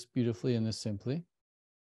material this beautifully and this simply,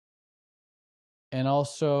 and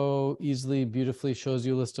also easily, beautifully shows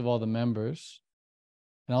you a list of all the members,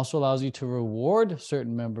 and also allows you to reward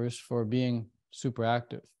certain members for being super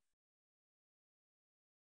active,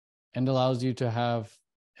 and allows you to have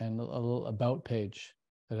a little about page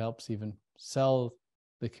that helps even sell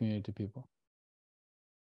the community to people.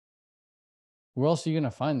 Where else are you going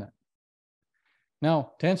to find that?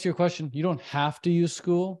 Now, to answer your question, you don't have to use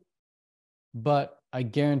school, but I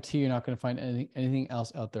guarantee you're not going to find anything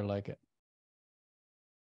else out there like it.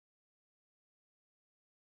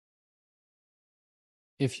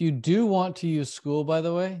 If you do want to use school, by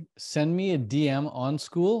the way, send me a DM on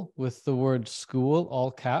school with the word school,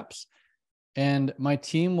 all caps, and my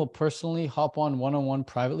team will personally hop on one-on-one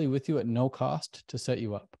privately with you at no cost to set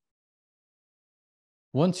you up.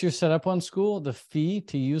 Once you're set up on school, the fee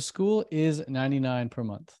to use school is $99 per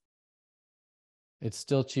month. It's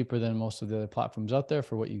still cheaper than most of the other platforms out there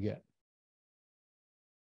for what you get.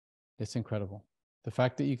 It's incredible. The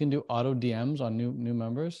fact that you can do auto DMs on new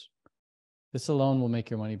members, this alone will make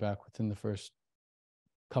your money back within the first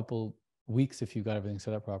couple weeks if you've got everything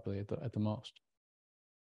set up properly at the most.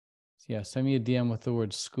 So yeah, send me a DM with the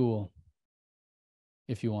word school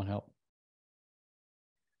if you want help.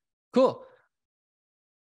 Cool.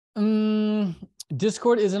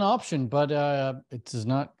 Discord is an option, but it is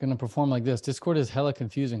not going to perform like this. Discord is hella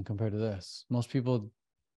confusing compared to this. Most people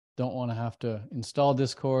don't want to have to install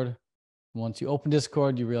Discord. Once you open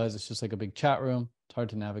Discord, you realize it's just like a big chat room. It's hard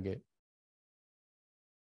to navigate.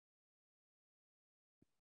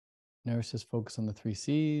 Nurse says focus on the 3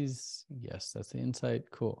 C's. Yes, that's the insight.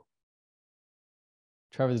 Cool.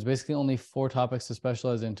 Trevor, there's basically only 4 topics to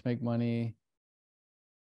specialize in: to make money,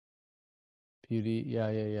 beauty.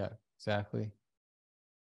 Yeah. Exactly.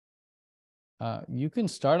 You can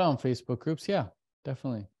start on Facebook groups. Yeah,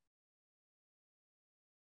 definitely.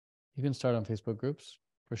 You can start on Facebook groups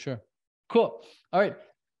for sure. Cool. All right.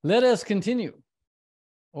 Let us continue.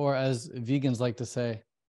 Or as vegans like to say,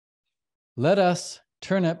 let us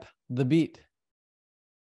turnip the beat.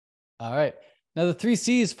 All right. Now the 3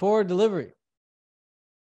 C's for delivery.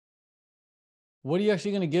 What are you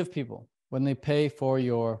actually going to give people when they pay for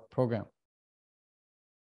your program?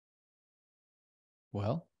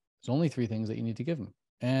 Well, there's only 3 things that you need to give them.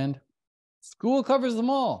 And school covers them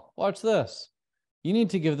all. Watch this. You need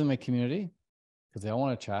to give them a community because they all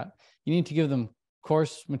want to chat. You need to give them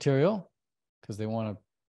course material because they want to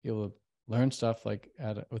be able to learn stuff like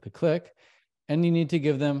with a click. And you need to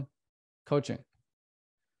give them coaching.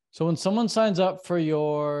 So when someone signs up for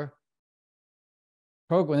your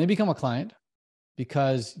program, when they become a client,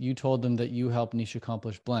 because you told them that you help niche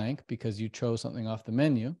accomplish blank, because you chose something off the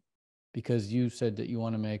menu, because you said that you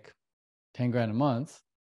want to make 10 grand a month,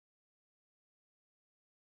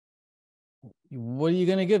 what are you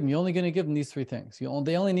going to give them? You're only going to give them these 3 things. They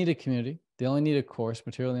only need a community. They only need a course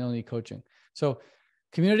material. They only need coaching. So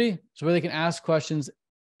community is where they can ask questions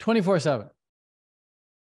 24/7.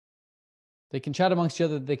 They can chat amongst each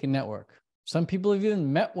other. They can network. Some people have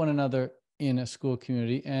even met one another in a school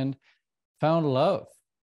community and found love.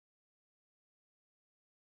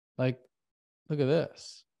 Like, look at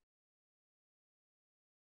this.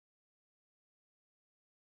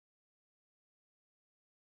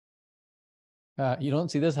 You don't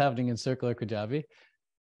see this happening in circular Kajabi.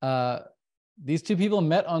 These 2 people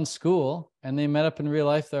met on school and they met up in real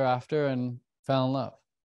life thereafter and fell in love.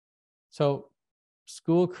 So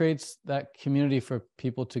school creates that community for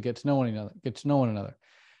people to get to know one another.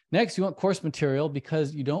 Next, you want course material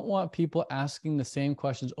because you don't want people asking the same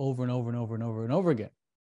questions over and over and over and over and over again.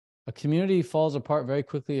 A community falls apart very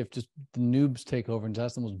quickly if just the noobs take over and just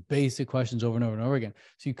ask the most basic questions over and over and over again.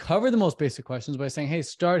 So you cover the most basic questions by saying, hey,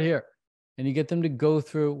 start here. And you get them to go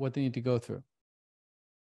through what they need to go through.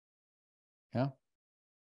 Yeah.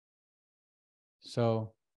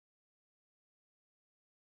 So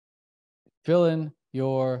fill in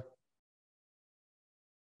your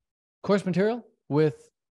course material with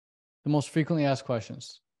the most frequently asked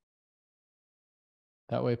questions.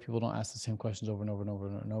 That way people don't ask the same questions over and over and over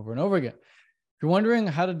and over and over again. If you're wondering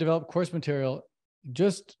how to develop course material,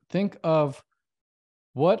 just think of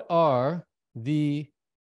what are the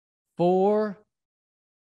 3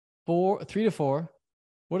 to 4,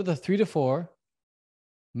 what are the 3 to 4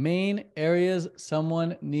 main areas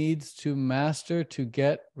someone needs to master to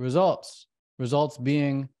get results? Results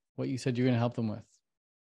being what you said you're going to help them with.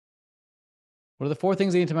 What are the 4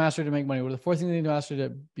 things they need to master to make money? What are the 4 things they need to master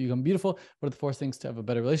to become beautiful? What are the 4 things to have a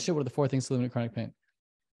better relationship? What are the 4 things to eliminate chronic pain?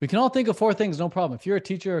 We can all think of 4 things, no problem. If you're a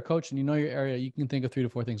teacher or a coach and you know your area, you can think of 3 to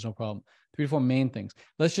 4 things, no problem. 3 to 4 main things.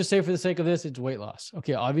 Let's just say for the sake of this, it's weight loss.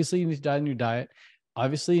 Okay, obviously you need to dial in your diet.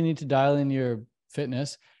 Obviously you need to dial in your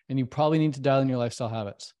fitness, and you probably need to dial in your lifestyle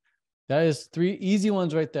habits. That is 3 easy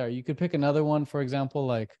ones right there. You could pick another one, for example,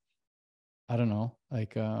 like, I don't know,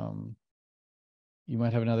 like you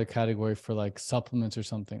might have another category for like supplements or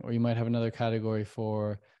something, or you might have another category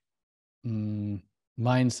for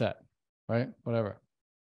mindset, right? Whatever.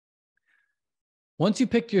 Once you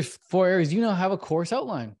pick your 4 areas, you now have a course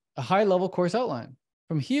outline, a high level course outline.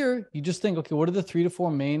 From here, you just think, okay, what are the 3 to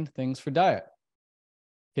 4 main things for diet?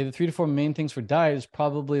 Okay, the 3 to 4 main things for diet is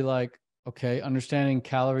probably like, okay, understanding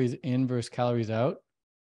calories in versus calories out.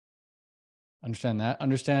 Understand that.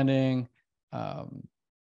 Understanding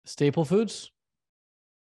staple foods.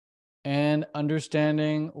 And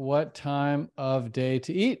understanding what time of day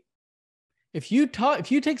to eat. If you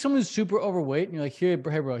take someone who's super overweight and you're like, hey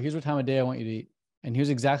bro, here's what time of day I want you to eat. And here's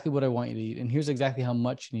exactly what I want you to eat. And here's exactly how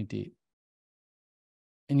much you need to eat.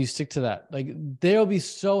 And you stick to that. Like, they'll be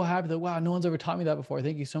so happy that, wow, no one's ever taught me that before.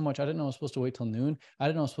 Thank you so much. I didn't know I was supposed to wait till noon. I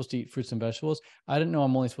didn't know I was supposed to eat fruits and vegetables. I didn't know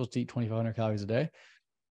I'm only supposed to eat 2,500 calories a day.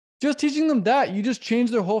 Just teaching them that, you just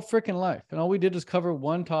changed their whole freaking life. And all we did is cover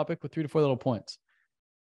one topic with 3 to 4 little points.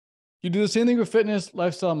 You do the same thing with fitness,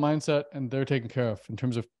 lifestyle, mindset, and they're taken care of in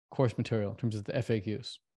terms of course material in terms of the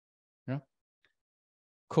FAQs. Yeah.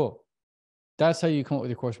 Cool. That's how you come up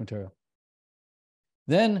with your course material.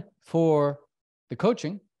 Then for the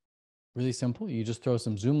coaching, really simple. You just throw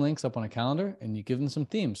some Zoom links up on a calendar and you give them some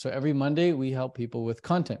themes. So every Monday we help people with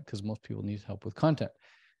content because most people need help with content.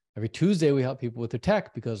 Every Tuesday we help people with their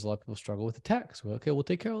tech because a lot of people struggle with the tech. So, okay, we'll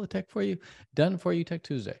take care of all the tech for you. Done for you, Tech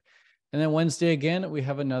Tuesday. And then Wednesday again, we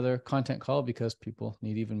have another content call because people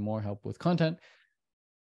need even more help with content.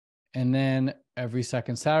 And then every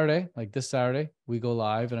second Saturday, like this Saturday, we go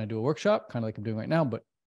live and I do a workshop, kind of like I'm doing right now, but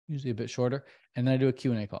usually a bit shorter. And then I do a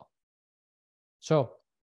Q&A call. So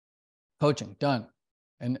coaching, done.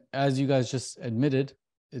 And as you guys just admitted,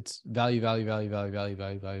 it's value, value, value, value, value,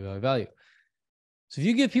 value, value, value, value. So if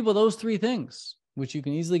you give people those three things, which you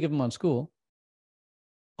can easily give them on school,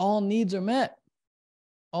 all needs are met.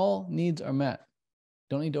 All needs are met.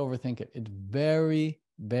 Don't need to overthink it. It's very,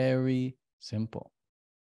 very simple.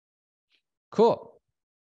 Cool.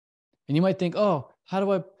 And you might think, oh, how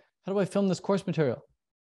do I film this course material?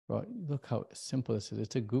 Well, look how simple this is.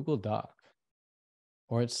 It's a Google Doc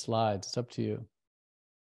or it's slides. It's up to you.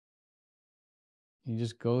 You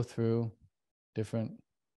just go through different,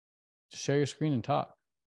 just share your screen and talk.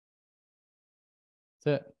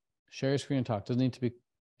 That's it. Share your screen and talk. Doesn't need to be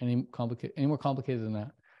any more complicated than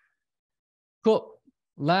that. Cool.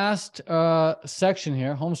 Last section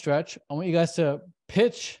here, home stretch. I want you guys to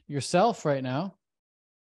pitch yourself right now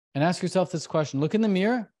and ask yourself this question. Look in the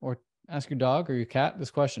mirror or ask your dog or your cat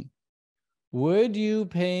this question. Would you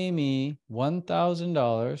pay me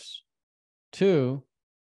 $1,000 to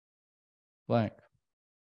blank?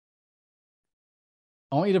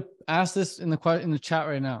 I want you to ask this in the chat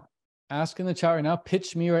right now. Ask in the chat right now.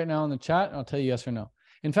 Pitch me right now in the chat, and I'll tell you yes or no.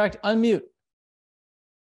 In fact, unmute.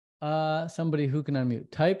 Somebody who can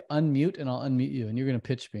unmute. Type unmute, and I'll unmute you, and you're going to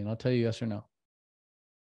pitch me, and I'll tell you yes or no.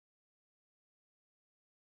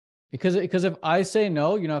 Because if I say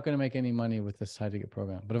no, you're not going to make any money with this high-ticket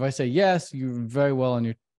program. But if I say yes, you're very well on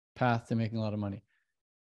your path to making a lot of money.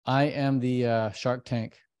 I am the Shark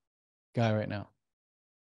Tank guy right now.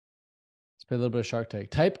 Let's play a little bit of Shark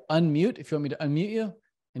Tank. Type unmute if you want me to unmute you,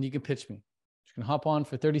 and you can pitch me. You can hop on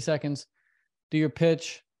for 30 seconds, do your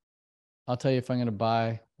pitch. I'll tell you if I'm going to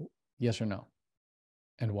buy, yes or no,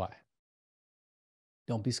 and why.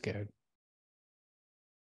 Don't be scared.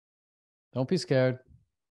 Don't be scared.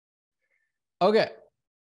 Okay.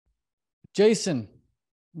 Jason,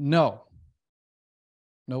 no.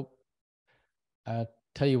 Nope. I'll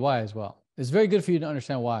tell you why as well. It's very good for you to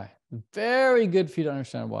understand why. Very good for you to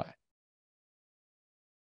understand why.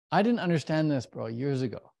 I didn't understand this, bro, years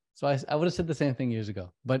ago. So I would have said the same thing years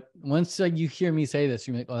ago. But once you hear me say this,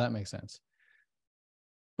 you're like, oh, that makes sense.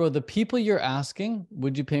 Bro, the people you're asking,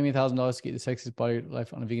 would you pay me $1,000 to get the sexiest body of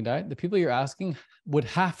life on a vegan diet? The people you're asking would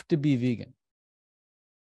have to be vegan.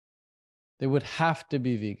 They would have to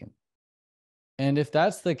be vegan. And if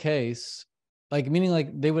that's the case, like meaning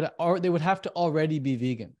like they would have to already be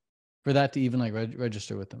vegan for that to even like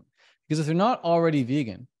register with them. Because if they're not already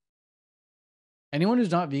vegan, anyone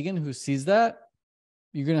who's not vegan who sees that,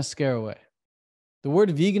 you're going to scare away. The word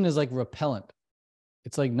vegan is like repellent.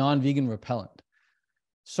 It's like non-vegan repellent.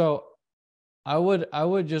 So I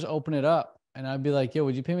would just open it up and I'd be like, yo,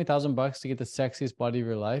 would you pay me $1,000 to get the sexiest body of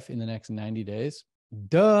your life in the next 90 days?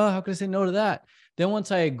 Duh. How could I say no to that? Then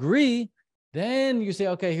once I agree, then you say,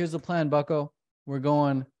 okay, here's the plan, bucko. We're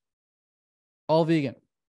going all vegan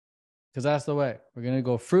because that's the way. We're going to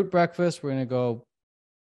go fruit breakfast. We're going to go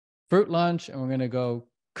fruit lunch, and we're going to go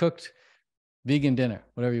cooked vegan dinner,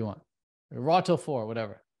 whatever you want. Raw till 4,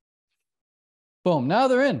 whatever. Boom. Now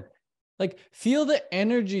they're in. Like, feel the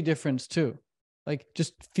energy difference too. Like,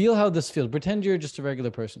 just feel how this feels. Pretend you're just a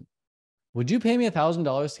regular person. Would you pay me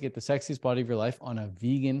 $1,000 to get the sexiest body of your life on a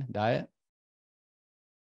vegan diet?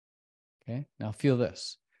 Okay. Now feel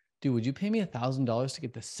this. Dude, would you pay me $1,000 to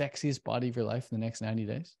get the sexiest body of your life in the next 90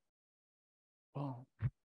 days? Boom.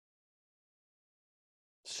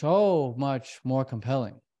 So much more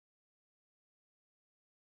compelling.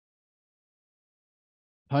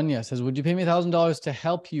 Tanya says, would you pay me $1,000 to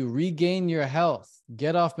help you regain your health,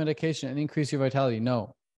 get off medication, and increase your vitality?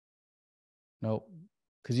 No. Nope.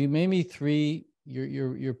 Because you made me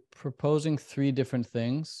you're proposing 3 different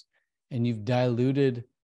things, and you've diluted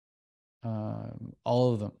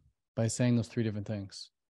all of them by saying those 3 different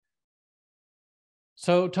things.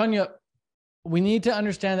 So Tanya, we need to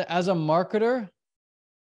understand that as a marketer,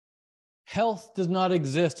 health does not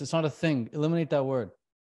exist. It's not a thing. Eliminate that word.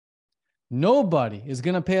 Nobody is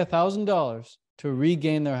going to pay $1,000 to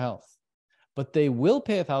regain their health, but they will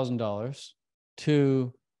pay $1,000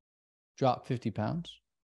 to drop 50 pounds,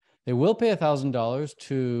 They will pay $1,000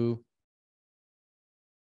 to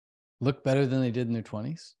look better than they did in their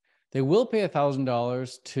 20s. They will pay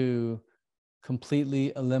 $1,000 to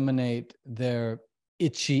completely eliminate their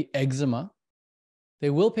itchy eczema. They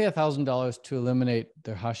will pay $1,000 to eliminate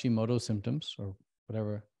their Hashimoto symptoms or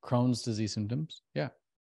whatever, Crohn's disease symptoms. Yeah.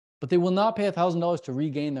 But they will not pay $1,000 to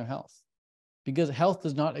regain their health, because health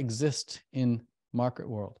does not exist in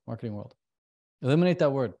marketing world. Eliminate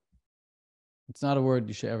that word. It's not a word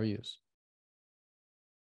you should ever use.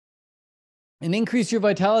 And increase your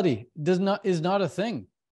vitality is not a thing.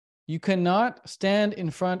 You cannot stand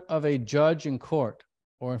in front of a judge in court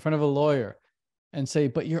or in front of a lawyer and say,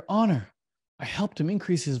 but Your Honor, I helped him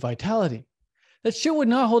increase his vitality. That shit would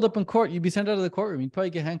not hold up in court. You'd be sent out of the courtroom. You'd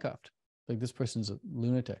probably get handcuffed. Like, this person's a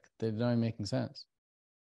lunatic. They're not even making sense.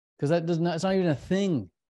 Because it's not even a thing.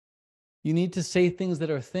 You need to say things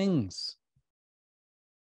that are things.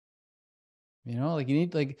 You know,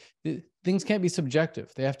 like things can't be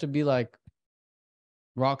subjective. They have to be like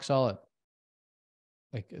rock solid.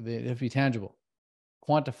 Like, they have to be tangible,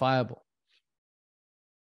 quantifiable.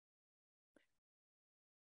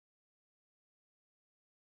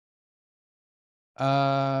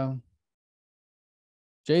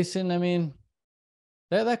 Jason, I mean,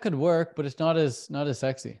 that could work, but it's not as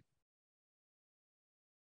sexy.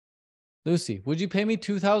 Lucy, would you pay me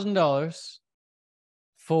 $2,000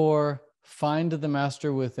 for Find the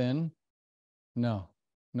Master Within? No.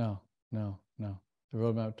 The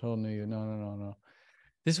roadmap told you. No.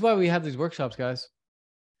 This is why we have these workshops, guys.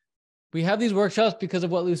 We have these workshops because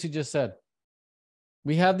of what Lucy just said.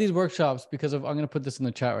 We have these workshops because of, I'm going to put this in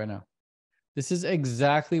the chat right now. This is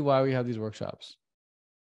exactly why we have these workshops.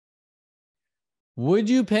 Would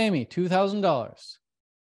you pay me $2,000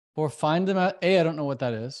 for Find the Master? I don't know what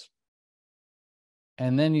that is.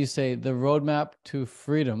 And then you say the roadmap to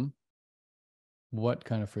freedom. What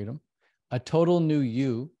kind of freedom? A total new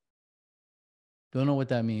you. Don't know what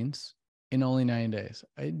that means. In only 9 days.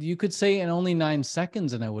 You could say in only 9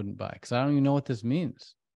 seconds and I wouldn't buy, because I don't even know what this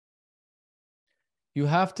means. You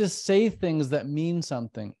have to say things that mean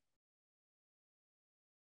something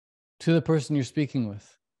to the person you're speaking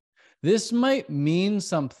with. This might mean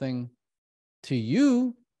something to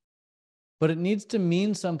you, but it needs to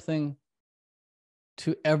mean something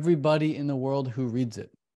to everybody in the world who reads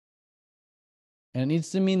it. And it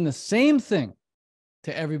needs to mean the same thing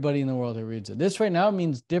to everybody in the world who reads it. This right now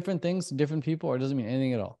means different things to different people, or it doesn't mean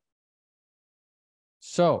anything at all.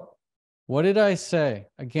 So, what did I say?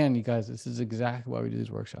 Again, you guys, this is exactly why we do these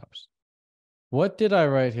workshops. What did I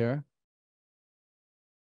write here?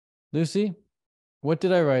 Lucy, what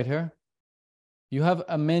did I write here? You have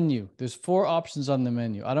a menu. There's 4 options on the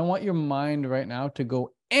menu. I don't want your mind right now to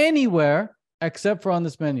go anywhere except for on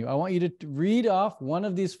this menu. I want you to read off one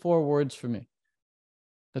of these 4 words for me.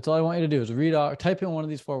 That's all I want you to do is read out, type in one of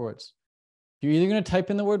these 4 words. You're either going to type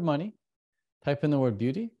in the word money, type in the word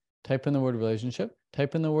beauty, type in the word relationship,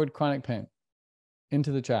 type in the word chronic pain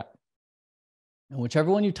into the chat. And whichever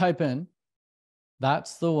one you type in,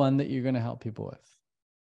 that's the one that you're going to help people with.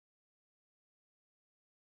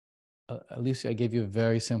 At least I gave you a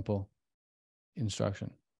very simple instruction,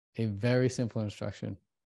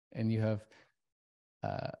 And you have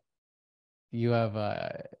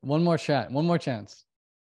one more chance.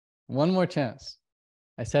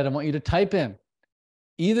 I said, I want you to type in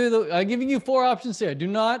I'm giving you 4 options here. Do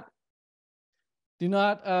not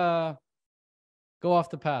go off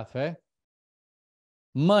the path, right?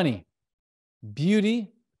 Money,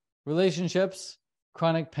 beauty, relationships,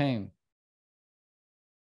 chronic pain.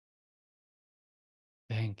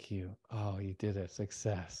 Thank you. Oh, you did it.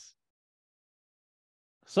 Success.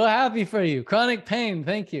 So happy for you. Chronic pain.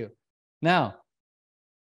 Thank you. Now,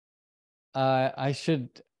 I'm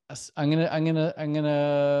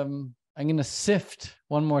gonna sift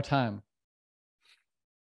one more time.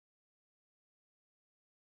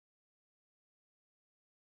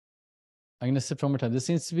 This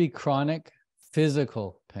needs to be chronic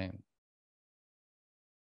physical pain.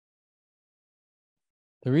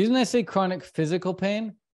 The reason I say chronic physical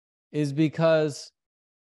pain is because,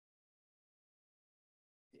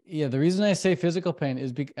 the reason I say physical pain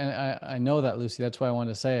is and I know that, Lucy, that's why I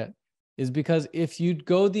wanted to say it, is because if you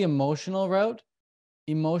go the emotional route,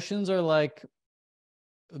 emotions are like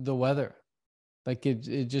the weather. Like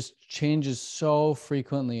it just changes so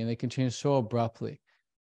frequently and they can change so abruptly. It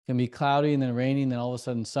can be cloudy and then rainy and then all of a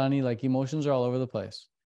sudden sunny. Like emotions are all over the place.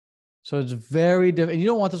 So it's very different. And you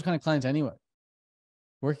don't want those kind of clients anyway.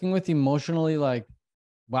 Working with emotionally like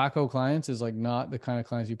wacko clients is like not the kind of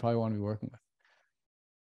clients you probably want to be working with.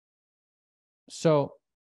 So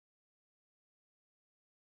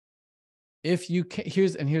if you can,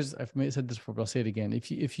 here's I've said this before, but I'll say it again.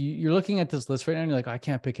 If you're looking at this list right now and you're like, I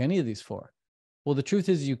can't pick any of these 4. Well, the truth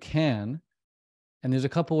is you can, and there's a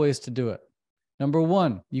couple ways to do it. Number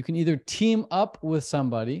 1, you can either team up with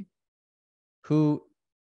somebody who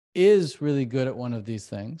is really good at one of these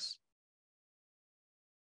things.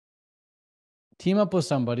 Team up with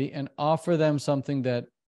somebody and offer them something that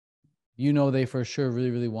you know they for sure really,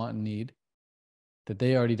 really want and need, that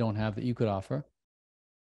they already don't have, that you could offer.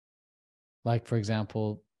 Like, for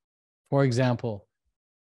example,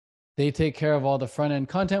 they take care of all the front end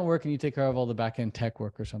content work and you take care of all the back end tech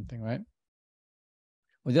work or something, right?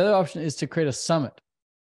 Well, the other option is to create a summit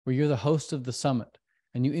where you're the host of the summit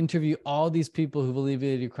and you interview all these people who've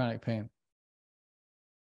alleviated your chronic pain.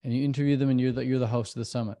 And you interview them and you're the host of the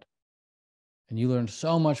summit. And you learn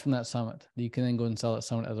so much from that summit that you can then go and sell that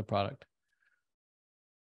summit as a product.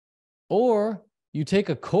 Or you take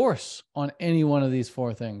a course on any one of these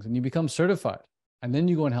 4 things and you become certified. And then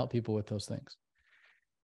you go and help people with those things.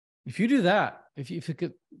 If you do that, if you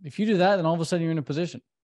do that, then all of a sudden you're in a position.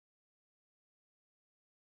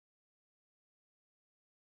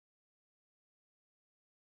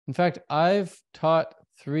 In fact, I've taught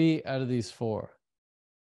 3 out of these 4.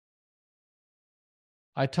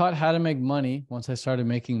 I taught how to make money once I started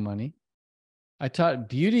making money. I taught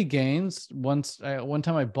beauty gains one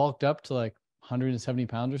time I bulked up to like 170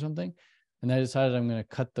 pounds or something. And I decided I'm going to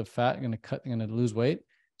cut the fat, I'm going to lose weight.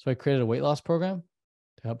 So I created a weight loss program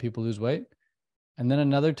to help people lose weight. And then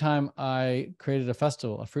another time I created a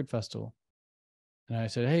festival, a fruit festival. And I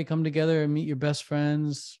said, hey, come together and meet your best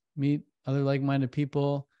friends, meet other like-minded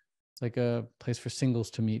people. It's like a place for singles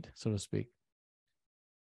to meet, so to speak.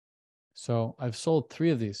 So I've sold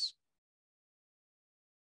 3 of these.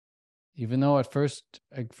 Even though at first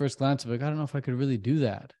glance, I'm like, I don't know if I could really do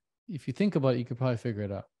that. If you think about it, you could probably figure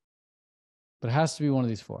it out. But it has to be one of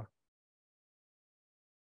these 4.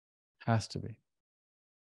 Has to be.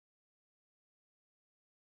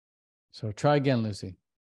 So try again, Lucy.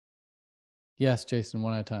 Yes, Jason,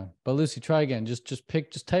 one at a time. But Lucy, try again.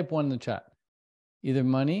 Just type 1 in the chat. Either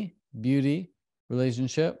money, beauty,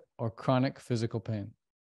 relationship, or chronic physical pain.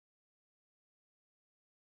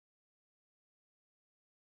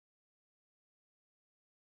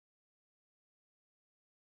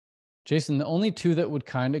 Jason, the only 2 that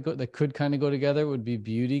could kind of go together would be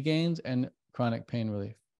beauty gains and chronic pain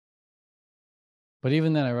relief. But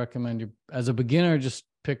even then, I recommend you, as a beginner, just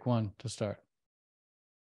pick one to start.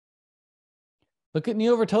 Look at Knee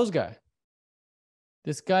Over Toes guy.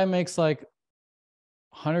 This guy makes like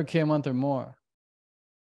 100K a month or more.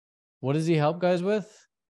 What does he help guys with?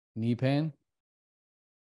 Knee pain.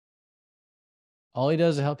 All he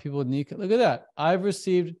does is help people with knee. Look at that. I've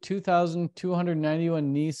received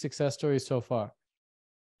 2,291 knee success stories so far.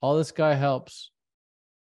 All this guy helps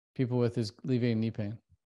people with is alleviating knee pain.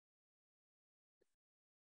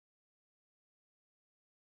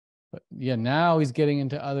 But yeah, now he's getting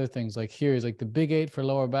into other things. Like here, he's like the big 8 for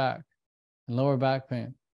lower back and lower back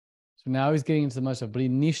pain. So now he's getting into the much stuff, but he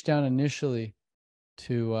niched down initially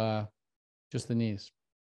to just the knees.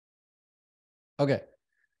 Okay.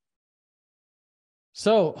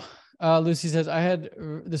 So Lucy says, I had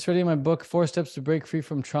this ready in my book, 4 Steps to Break Free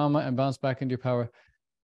from Trauma and Bounce Back into Your Power.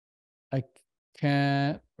 I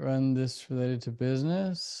can't run this related to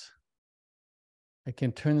business. I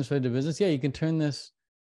can turn this related to business. Yeah, you can turn this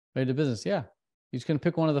related to business. Yeah. You're just going to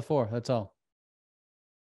pick one of the 4. That's all.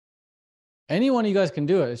 Any one of you guys can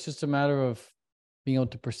do it. It's just a matter of being able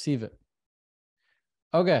to perceive it.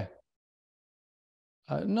 Okay.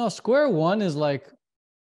 No, square one is like,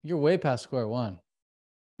 you're way past square one.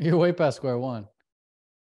 You're way past square one.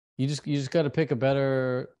 You just got to pick a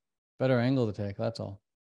better angle to take. That's all.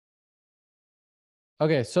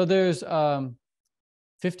 Okay, so there's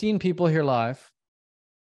 15 people here live,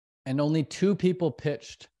 and only 2 people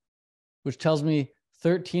pitched, which tells me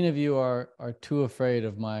 13 of you are too afraid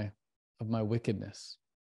of my wickedness.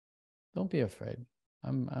 Don't be afraid.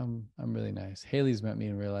 I'm really nice. Haley's met me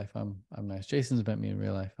in real life. I'm nice. Jason's met me in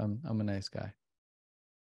real life. I'm a nice guy.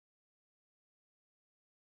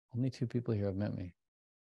 Only 2 people here have met me.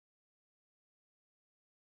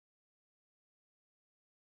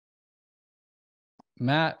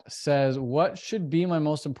 Matt says, what should be my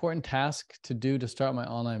most important task to do to start my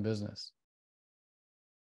online business?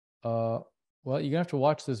 Well, you're gonna have to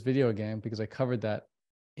watch this video again because I covered that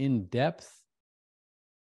in depth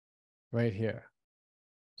right here.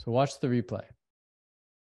 So watch the replay.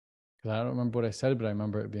 Because I don't remember what I said, but I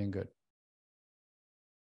remember it being good.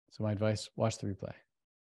 So my advice, watch the replay.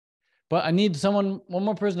 But I need one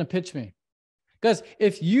more person to pitch me. Guys,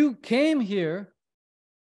 if you came here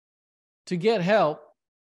to get help,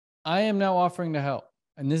 I am now offering to help.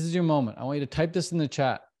 And this is your moment. I want you to type this in the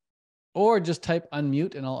chat or just type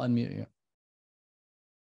unmute and I'll unmute you.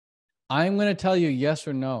 I'm going to tell you yes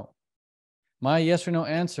or no. My yes or no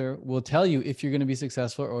answer will tell you if you're going to be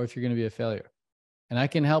successful or if you're going to be a failure. And I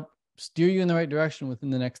can help steer you in the right direction within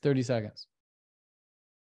the next 30 seconds.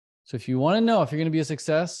 So if you want to know if you're going to be a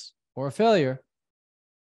success or a failure,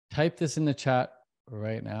 type this in the chat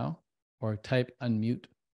right now or type unmute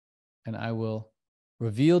and I will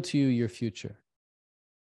reveal to you your future.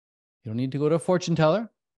 You don't need to go to a fortune teller.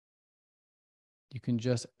 You can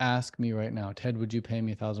just ask me right now, Ted, would you pay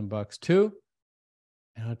me $1,000 too?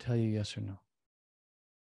 And I'll tell you yes or no.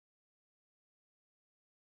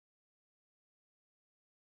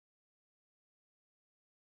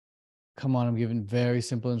 Come on, I'm giving very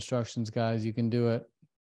simple instructions, guys. You can do it.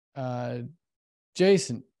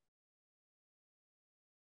 Jason,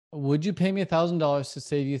 would you pay me $1,000 to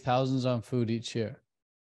save you thousands on food each year?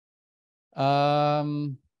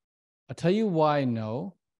 I'll tell you why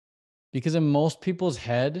no. Because in most people's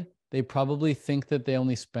head, they probably think that they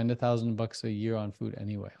only spend $1,000 a year on food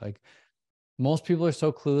anyway. Like most people are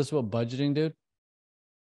so clueless about budgeting, dude.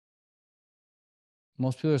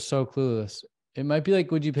 Most people are so clueless. It might be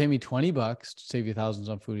like, would you pay me $20 to save you thousands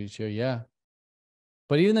on food each year? Yeah.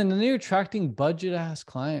 But even then you're attracting budget ass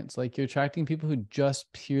clients. Like you're attracting people who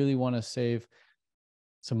just purely want to save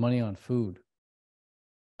some money on food.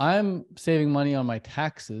 I'm saving money on my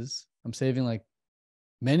taxes. I'm saving like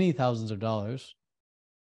many thousands of dollars.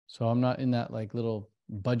 So I'm not in that like little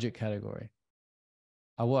budget category.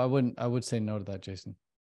 I would say no to that, Jason.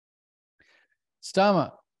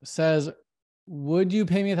 Stama says, would you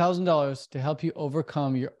pay me $1,000 to help you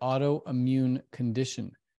overcome your autoimmune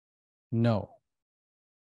condition? No.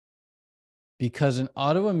 Because the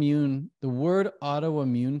word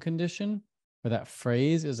autoimmune condition, or that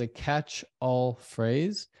phrase, is a catch-all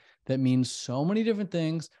phrase that means so many different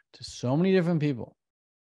things to so many different people.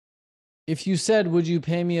 If you said, would you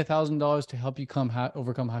pay me $1,000 to help you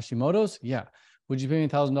overcome Hashimoto's? Yeah. Would you pay me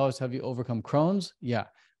 $1,000 to help you overcome Crohn's? Yeah.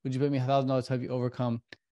 Would you pay me $1,000 to help you overcome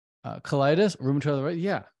colitis, rheumatoid arthritis?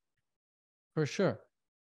 Yeah, for sure.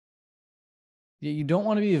 You don't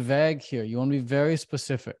want to be vague here. You want to be very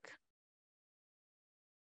specific.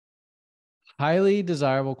 Highly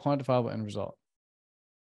desirable, quantifiable end result.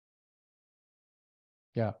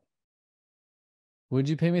 Yeah. Would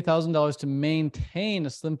you pay me $1,000 to maintain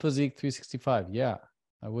a slim physique 365? Yeah,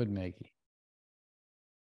 I would, Maggie.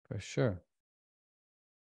 For sure.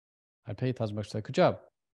 I'd pay you $1,000 for that. Good job.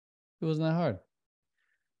 It wasn't that hard.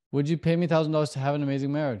 Would you pay me $1,000 to have an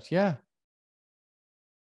amazing marriage? Yeah,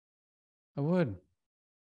 I would.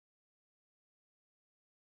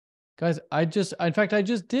 Guys, I just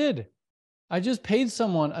did. I just paid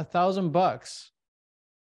someone $1,000.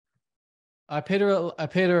 I paid her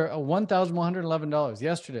 $1,111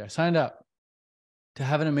 yesterday. I signed up to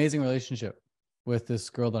have an amazing relationship with this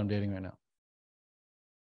girl that I'm dating right now.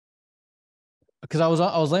 Because I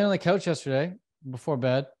was laying on the couch yesterday before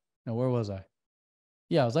bed. No, where was I?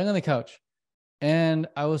 Yeah, I was laying on the couch and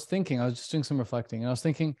I was just doing some reflecting, and I was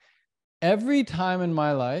thinking, every time in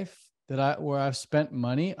my life where I've spent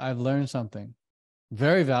money, I've learned something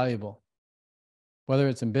very valuable. Whether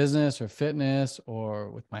it's in business or fitness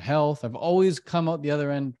or with my health, I've always come out the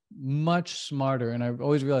other end much smarter. And I've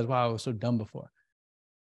always realized, wow, I was so dumb before.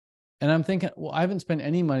 And I'm thinking, well, I haven't spent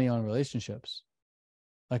any money on relationships.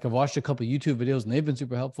 Like I've watched a couple of YouTube videos and they've been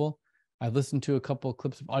super helpful. I've listened to a couple of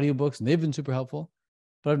clips of audiobooks and they've been super helpful.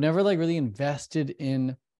 But I've never like really invested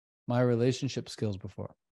in my relationship skills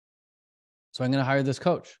before. So I'm going to hire this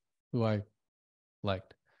coach who I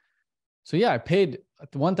liked. So yeah, I paid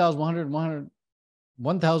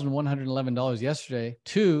 $1,111 yesterday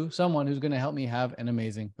to someone who's going to help me have an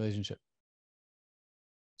amazing relationship.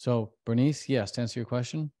 So Bernice, yes, to answer your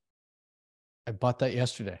question, I bought that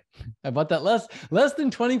yesterday. I bought that less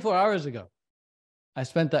than 24 hours ago. I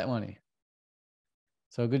spent that money.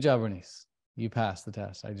 So good job, Bernice. You passed the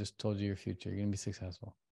test. I just told you your future. You're going to be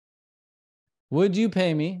successful. Would you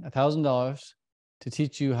pay me $1,000 to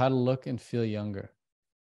teach you how to look and feel younger?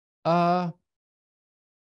 I'm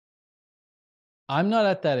not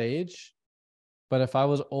at that age, but if I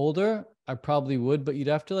was older, I probably would, but you'd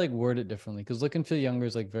have to like word it differently because look and feel younger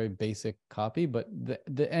is like very basic copy, but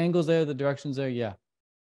the angles there, the directions there, yeah.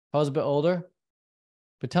 If I was a bit older,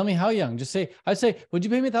 but tell me how young. I'd say, would you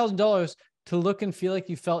pay me $1,000 to look and feel like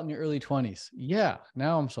you felt in your early 20s? Yeah,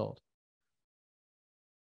 now I'm sold.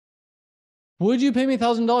 Would you pay me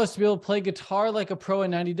 $1,000 to be able to play guitar like a pro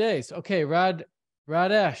in 90 days? Okay,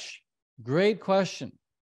 Radesh, great question.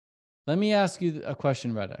 Let me ask you a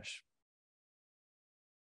question, Radesh.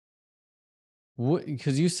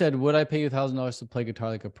 Because you said, would I pay you $1,000 to play guitar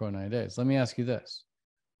like a pro 90 days? Let me ask you this.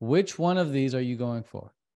 Which one of these are you going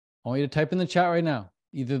for? I want you to type in the chat right now,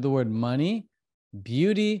 either the word money,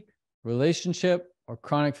 beauty, relationship, or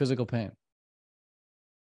chronic physical pain.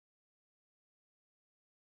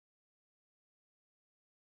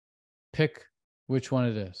 Pick which one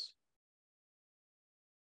it is.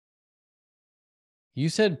 You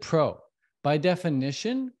said pro. By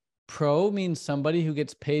definition, pro means somebody who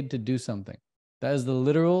gets paid to do something. That is the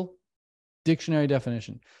literal dictionary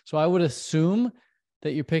definition. So I would assume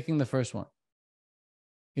that you're picking the first one.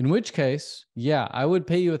 In which case, yeah, I would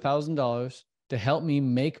pay you $1,000 to help me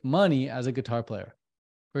make money as a guitar player.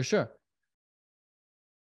 For sure.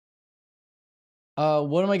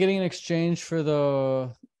 What am I getting in exchange for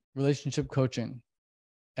the relationship coaching?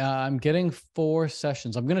 I'm getting 4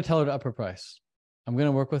 sessions. I'm going to tell her to up her price. I'm going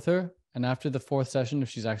to work with her. And after the 4th session, if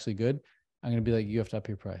she's actually good, I'm going to be like, you have to up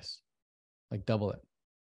your price. Like double it.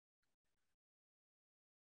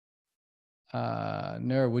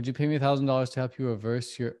 Nur, would you pay me $1,000 to help you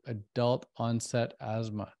reverse your adult onset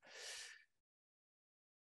asthma?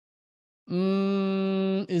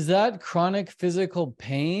 Is that chronic physical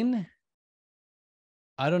pain?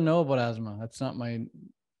 I don't know about asthma. That's not my,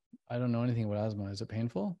 I don't know anything about asthma. Is it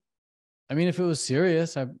painful? I mean, if it was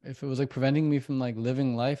serious, if it was like preventing me from like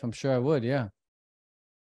living life, I'm sure I would. Yeah.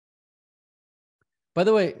 By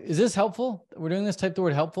the way, is this helpful? We're doing this, type the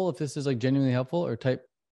word helpful if this is like genuinely helpful, or type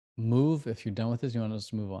move if you're done with this, you want us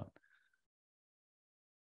to move on.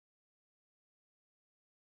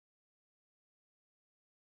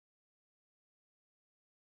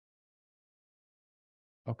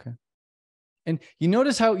 Okay. And you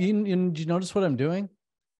notice how you notice what I'm doing?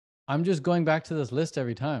 I'm just going back to this list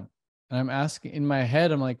every time. And I'm asking in my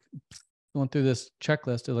head, I'm like going through this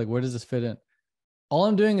checklist of like, where does this fit in? All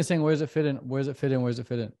I'm doing is saying, where does it fit in? Where does it fit in? Where does it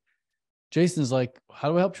fit in? Jason's like, how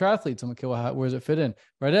do I help triathletes? I'm like, okay, well, where does it fit in?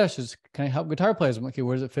 Radesh is, can I help guitar players? I'm like, okay,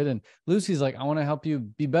 where does it fit in? Lucy's like, I want to help you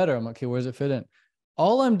be better. I'm like, okay, where does it fit in?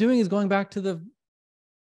 All I'm doing is going back to the,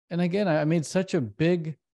 and again, I made such a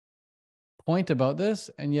big point about this,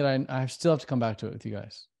 and yet I still have to come back to it with you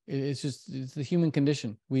guys. It's the human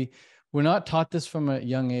condition. We're not taught this from a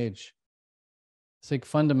young age. It's like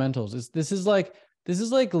fundamentals. This is like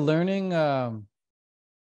learning.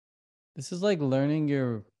 This is like learning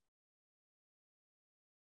your.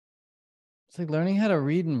 It's like learning how to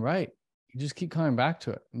read and write. You just keep coming back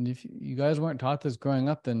to it. And if you guys weren't taught this growing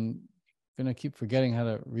up, then you're gonna keep forgetting how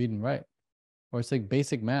to read and write. Or it's like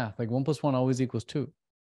basic math. Like 1 + 1 always equals 2.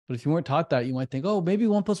 But if you weren't taught that, you might think, oh, maybe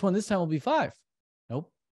 1 + 1 this time will be 5.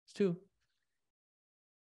 Nope, it's 2.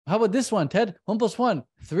 How about this one, Ted? 1 + 1,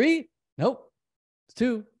 3? Nope, it's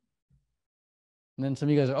 2. And then some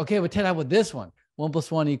of you guys are, okay, but Ted, how about this one? 1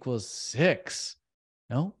 + 1 = 6.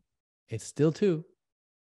 No, it's still 2.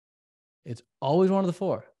 It's always one of the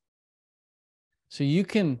 4. So you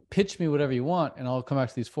can pitch me whatever you want, and I'll come back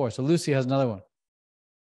to these 4. So Lucy has another one.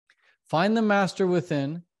 Find the master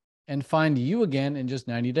within and find you again in just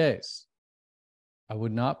 90 days. I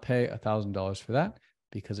would not pay $1,000 for that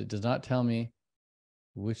because it does not tell me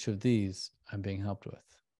which of these I'm being helped with.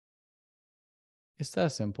 It's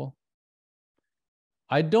that simple.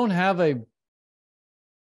 I don't have a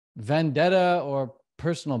vendetta or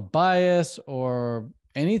personal bias or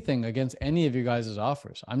anything against any of you guys'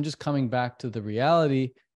 offers. I'm just coming back to the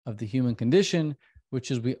reality of the human condition,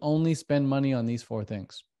 which is we only spend money on these 4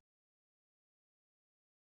 things.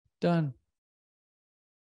 Done.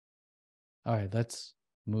 All right, let's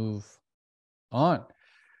move on.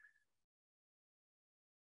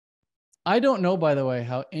 I don't know, by the way,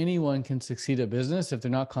 how anyone can succeed at business if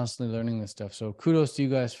they're not constantly learning this stuff. So kudos to you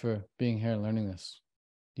guys for being here and learning this.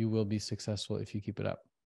 You will be successful if you keep it up.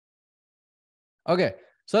 Okay,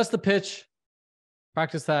 so that's the pitch.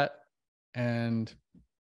 Practice that and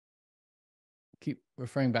keep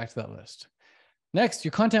referring back to that list. Next,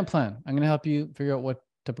 your content plan. I'm going to help you figure out what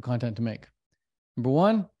type of content to make. Number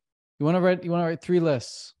 1, you want to write 3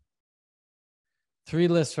 lists. 3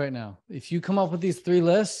 lists right now. If you come up with these 3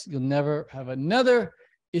 lists, you'll never have another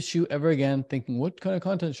issue ever again thinking, what kind of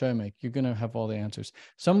content should I make? You're going to have all the answers.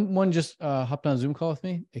 Someone just hopped on a Zoom call with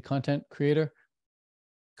me, a content creator,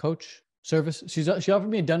 coach, service. She offered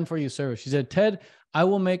me a done-for-you service. She said, Ted, I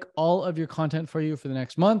will make all of your content for you for the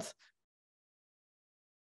next month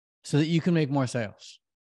so that you can make more sales.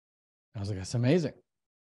 I was like, that's amazing.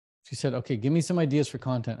 She said, okay, give me some ideas for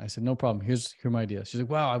content. I said, no problem. Here are my ideas. She's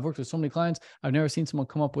like, wow, I've worked with so many clients. I've never seen someone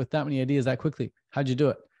come up with that many ideas that quickly. How'd you do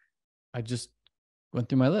it? I just went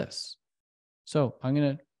through my list. So I'm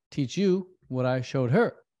going to teach you what I showed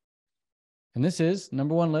her. And this is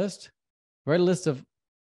number 1 list. Write a list of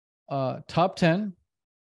top 10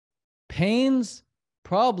 pains,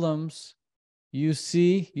 problems you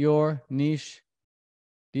see your niche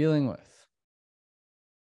dealing with.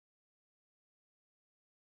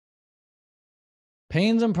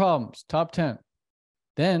 Pains and problems, top 10.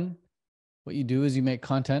 Then what you do is you make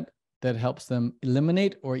content that helps them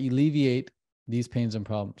eliminate or alleviate these pains and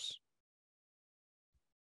problems.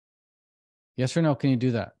 Yes or no? Can you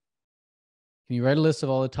do that? Can you write a list of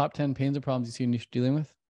all the top 10 pains and problems you see your niche dealing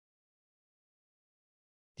with?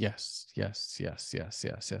 Yes, yes, yes, yes,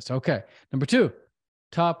 yes, yes. Okay. Number 2,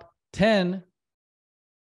 top 10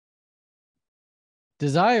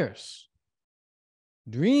 desires,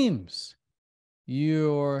 dreams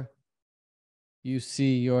you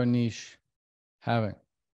see your niche having.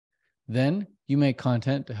 Then you make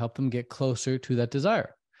content to help them get closer to that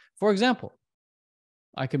desire. For example,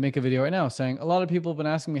 I could make a video right now saying a lot of people have been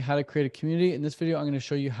asking me how to create a community. In this video, I'm going to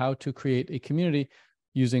show you how to create a community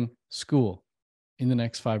using School in the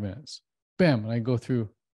next 5 minutes. Bam, and I go through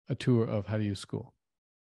a tour of how to use School.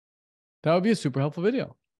 That would be a super helpful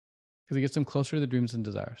video because it gets them closer to the dreams and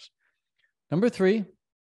desires. Number 3,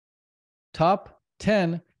 top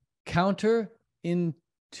 10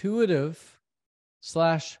 counterintuitive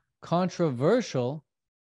 / controversial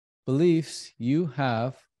beliefs you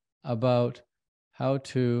have about how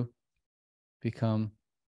to become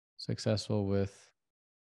successful with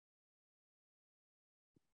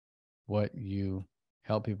what you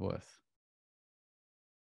help people with.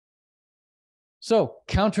 So,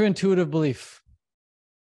 counterintuitive belief.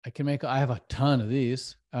 I have a ton of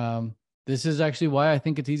these. This is actually why I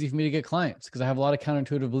think it's easy for me to get clients, because I have a lot of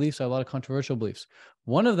counterintuitive beliefs. I have a lot of controversial beliefs.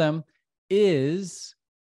 One of them is,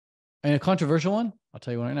 and a controversial one, I'll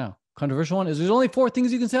tell you one right now. Controversial one is there's only 4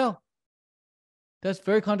 things you can sell. That's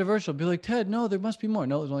very controversial. Be like, Ted, no, there must be more.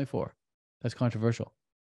 No, there's only 4. That's controversial.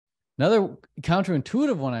 Another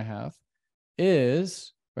counterintuitive one I have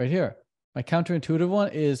is right here. My counterintuitive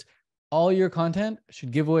one is all your content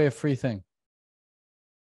should give away a free thing.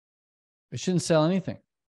 It shouldn't sell anything.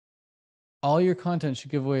 All your content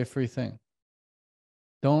should give away a free thing.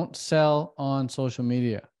 Don't sell on social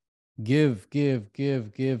media. Give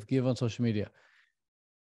on social media.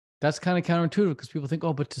 That's kind of counterintuitive because people think,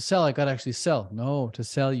 oh, but to sell, I got to actually sell. No, to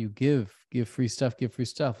sell, you give free stuff, give free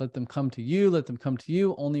stuff. Let them come to you. Let them come to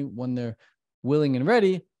you. Only when they're willing and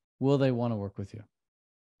ready will they want to work with you.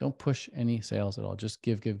 Don't push any sales at all. Just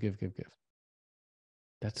give.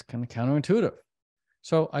 That's kind of counterintuitive.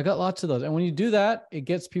 So I got lots of those. And when you do that, it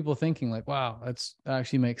gets people thinking like, wow, that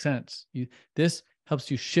actually makes sense. This helps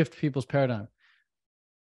you shift people's paradigm.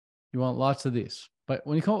 You want lots of these. But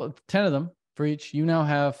when you come up with 10 of them for each, you now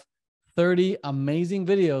have 30 amazing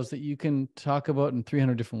videos that you can talk about in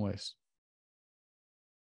 300 different ways.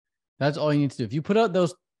 That's all you need to do. If you put out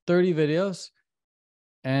those 30 videos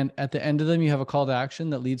and at the end of them, you have a call to action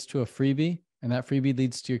that leads to a freebie, and that freebie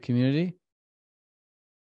leads to your community,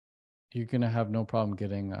 you're going to have no problem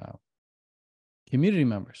getting community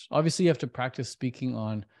members. Obviously, you have to practice speaking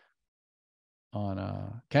on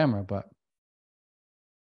camera, but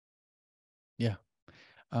yeah.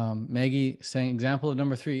 Maggie saying example of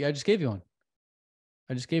number 3. I just gave you one.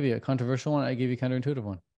 I just gave you a controversial one. I gave you a counterintuitive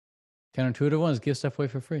one. Counterintuitive one is give stuff away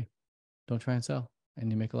for free. Don't try and sell,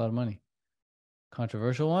 and you make a lot of money.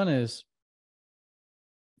 Controversial one is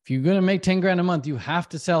if you're going to make 10 grand a month, you have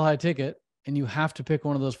to sell high ticket and you have to pick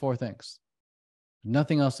one of those 4 things.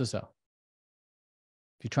 Nothing else to sell.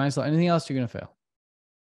 If you try and sell anything else, you're going to fail.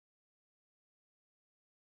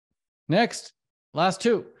 Next, last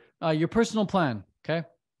 2, your personal plan. Okay.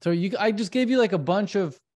 So I just gave you like a bunch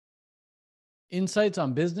of insights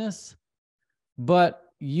on business, but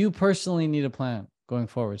you personally need a plan going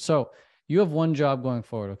forward. So you have one job going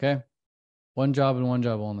forward. Okay. One job and one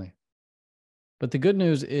job only. But the good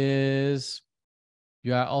news is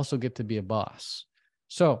you also get to be a boss.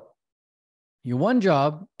 So your one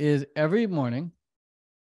job is every morning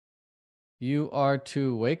you are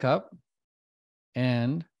to wake up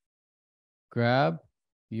and grab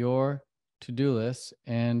your to-do list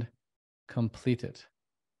and complete it.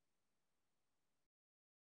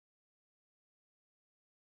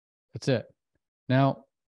 That's it. Now,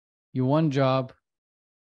 your one job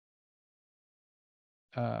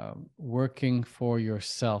working for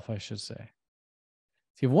yourself, I should say.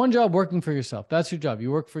 So you have one job working for yourself. That's your job.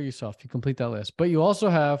 You work for yourself. You complete that list. But you also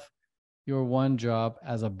have your one job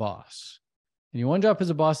as a boss. And your one job as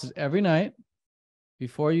a boss is every night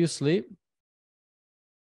before you sleep,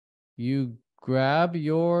 you grab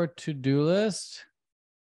your to-do list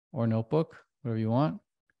or notebook, whatever you want,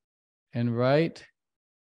 and write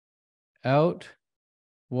out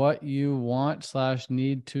what you want /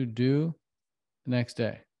 need to do the next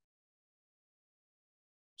day.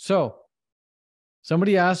 So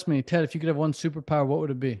somebody asked me, Ted, if you could have one superpower, what would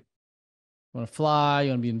it be? You want to fly? You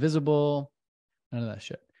want to be invisible? None of that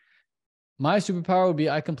shit. My superpower would be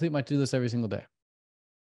I complete my to-do list every single day.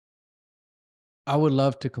 I would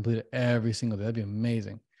love to complete it every single day. That'd be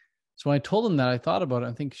amazing. So when I told him that, I thought about it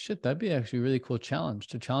and think, shit, that'd be actually a really cool challenge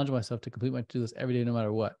to challenge myself to complete my to-do list every day, no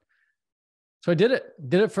matter what. So I did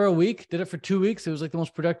it for a week, did it for 2 weeks. It was like the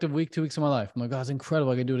most productive week, 2 weeks of my life. I'm like, God, it's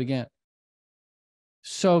incredible. I could do it again.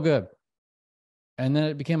 So good. And then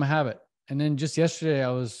it became a habit. And then just yesterday I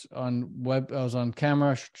was on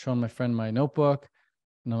camera showing my friend my notebook.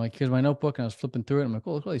 And I'm like, here's my notebook. And I was flipping through it. I'm like,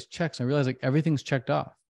 oh, look at all these checks. And I realized like everything's checked off.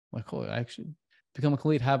 I'm like, oh, I actually become a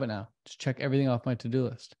complete habit now. Just check everything off my to-do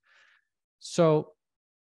list. So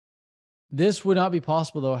this would not be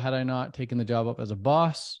possible though, had I not taken the job up as a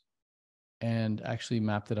boss and actually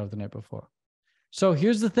mapped it out the night before. So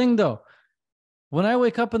here's the thing though. When I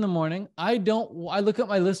wake up in the morning, I look at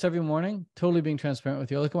my list every morning, totally being transparent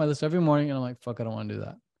with you. I look at my list every morning and I'm like, fuck, I don't want to do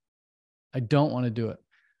that. I don't want to do it.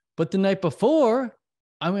 But the night before,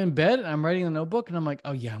 I'm in bed and I'm writing a notebook and I'm like,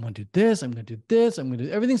 oh yeah, I'm going to do this. I'm going to do this.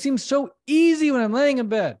 Everything seems so easy when I'm laying in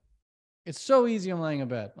bed. It's so easy. I'm laying in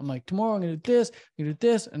bed. I'm like, tomorrow I'm going to do this. I'm going to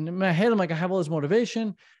do this. And in my head, I'm like, I have all this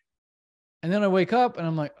motivation. And then I wake up and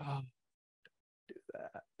I'm like, oh, do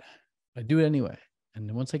that. I do it anyway. And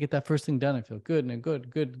then once I get that first thing done, I feel good and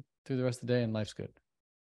good through the rest of the day and life's good.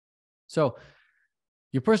 So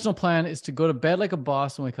your personal plan is to go to bed like a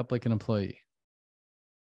boss and wake up like an employee.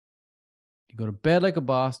 You go to bed like a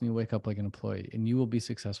boss and you wake up like an employee and you will be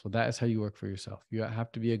successful. That is how you work for yourself. You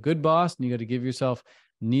have to be a good boss and you got to give yourself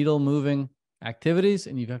needle moving activities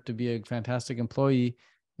and you have to be a fantastic employee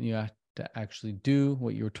and you have to actually do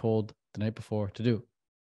what you were told the night before to do.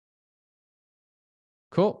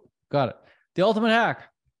 Cool. Got it. The ultimate hack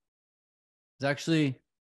is actually,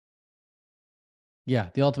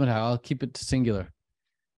 the ultimate hack, I'll keep it to singular,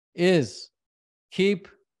 is keep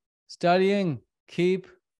studying, keep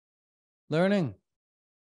learning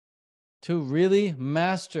to really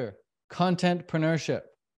master contentpreneurship.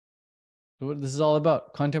 What this is all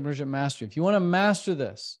about, contentpreneurship mastery. If you want to master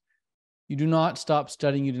this, you do not stop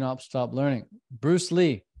studying, you do not stop learning. Bruce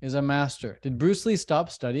Lee is a master. Did Bruce Lee stop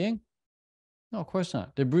studying? No, of course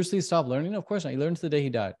not. Did Bruce Lee stop learning? No, of course not. He learned to the day he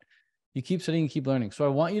died. You keep studying, you keep learning. So I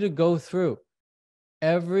want you to go through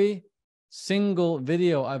every single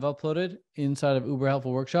video I've uploaded inside of Uber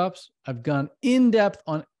Helpful Workshops. I've gone in depth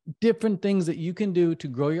on different things that you can do to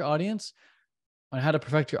grow your audience, on how to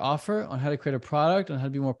perfect your offer, on how to create a product, on how to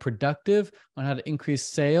be more productive, on how to increase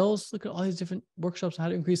sales. Look at all these different workshops on how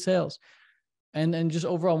to increase sales. And just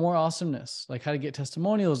overall more awesomeness, like how to get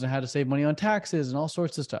testimonials and how to save money on taxes and all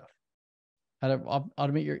sorts of stuff. How to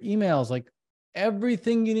automate your emails, like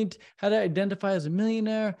everything you need, how to identify as a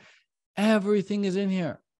millionaire, everything is in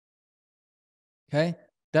here. Okay.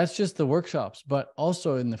 That's just the workshops, but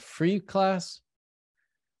also in the free class,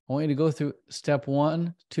 I want you to go through step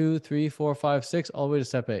 1, 2, 3, 4, 5, 6, all the way to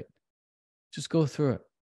step 8. Just go through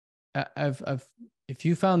it. If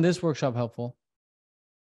you found this workshop helpful,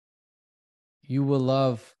 you will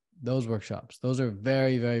love those workshops. Those are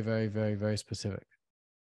very, very, very, very, very specific.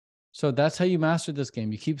 So that's how you master this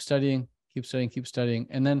game. You keep studying, keep studying, keep studying.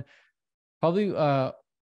 And then probably, one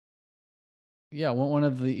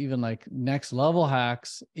of the even like next level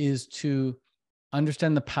hacks is to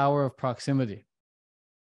understand the power of proximity.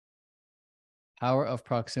 Power of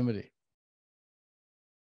proximity.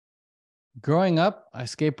 Growing up, I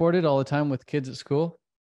skateboarded all the time with kids at school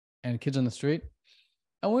and kids on the street.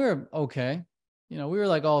 And we were okay. We were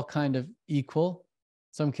like all kind of equal.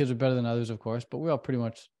 Some kids were better than others, of course, but we were all pretty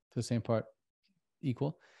much for the same part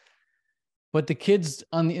equal. But the kids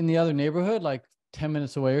in the other neighborhood, like 10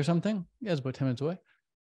 minutes away or something, it's about 10 minutes away,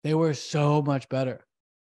 they were so much better.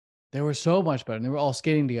 They were so much better. And they were all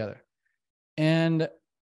skating together. And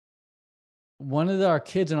one of our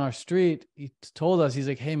kids in our street, he told us, he's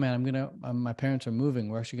like, hey man, my parents are moving.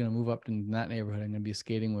 We're actually going to move up in that neighborhood. I'm going to be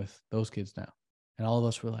skating with those kids now. And all of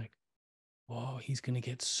us were like, whoa, he's going to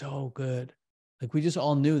get so good. Like we just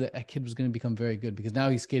all knew that kid was going to become very good because now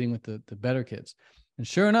he's skating with the better kids. And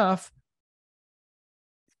sure enough,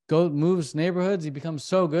 moves neighborhoods. He becomes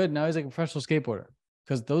so good. Now he's like a professional skateboarder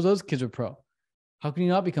because those kids are pro. How can you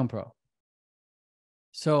not become pro?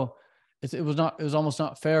 So it was almost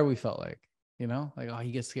not fair. We felt like, like, oh,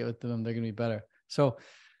 he gets to skate with them. They're going to be better. So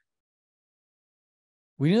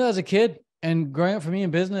we knew that as a kid, and growing up for me in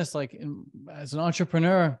business, like as an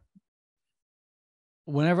entrepreneur,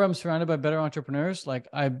 whenever I'm surrounded by better entrepreneurs, like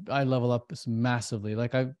I level up massively.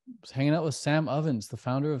 Like I was hanging out with Sam Ovens, the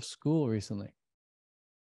founder of School, recently.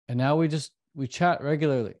 And now we chat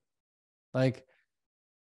regularly. Like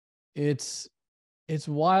it's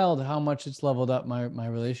wild how much it's leveled up my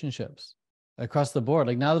relationships across the board.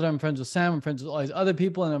 Like now that I'm friends with Sam, I'm friends with all these other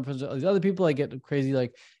people, and I'm friends with all these other people. I get crazy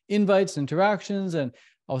like invites, interactions, and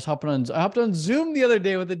I hopped on Zoom the other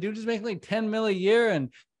day with a dude who's making like 10 mil a year,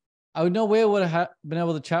 and I would no way would have been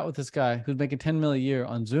able to chat with this guy who's making 10 mil a year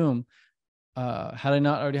on Zoom had I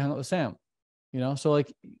not already hung out with Sam. You know, so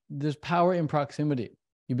like there's power in proximity.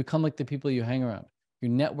 You become like the people you hang around.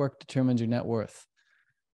 Your network determines your net worth.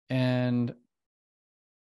 And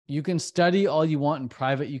you can study all you want in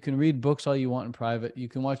private. You can read books all you want in private. You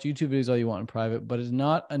can watch YouTube videos all you want in private, but it's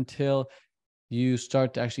not until you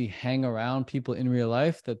start to actually hang around people in real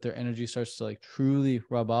life that their energy starts to like truly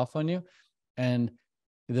rub off on you. And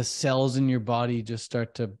the cells in your body just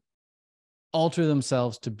start to alter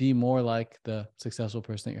themselves to be more like the successful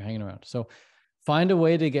person that you're hanging around. So find a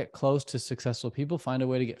way to get close to successful people, find a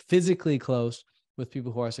way to get physically close with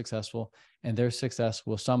people who are successful, and their success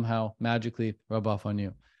will somehow magically rub off on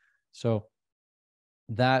you. So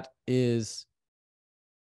that is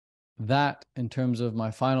that in terms of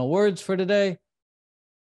my final words for today.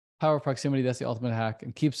 Power of proximity, that's the ultimate hack.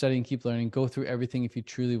 And keep studying, keep learning, go through everything if you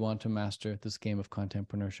truly want to master this game of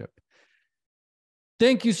contentpreneurship.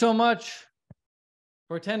 Thank you so much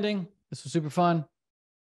for attending. This was super fun.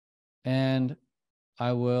 And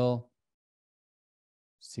I will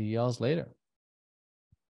see y'all later.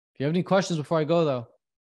 If you have any questions before I go, though,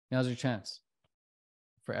 now's your chance.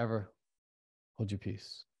 Forever hold your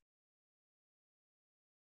peace.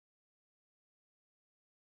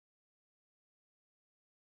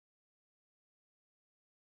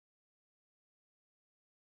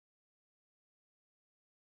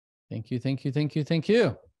 Thank you, thank you, thank you, thank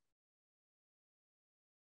you.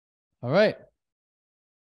 All right.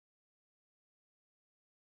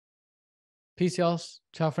 Peace, y'all.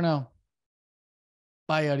 Ciao for now.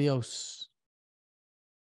 Bye, adios.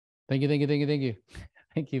 Thank you, thank you, thank you, thank you.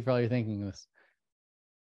 Thank you for all your thanking this.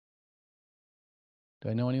 Do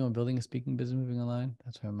I know anyone building a speaking business moving online?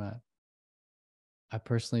 That's where I'm at. I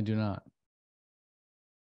personally do not.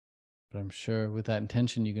 But I'm sure with that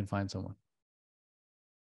intention, you can find someone.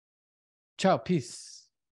 Ciao, peace.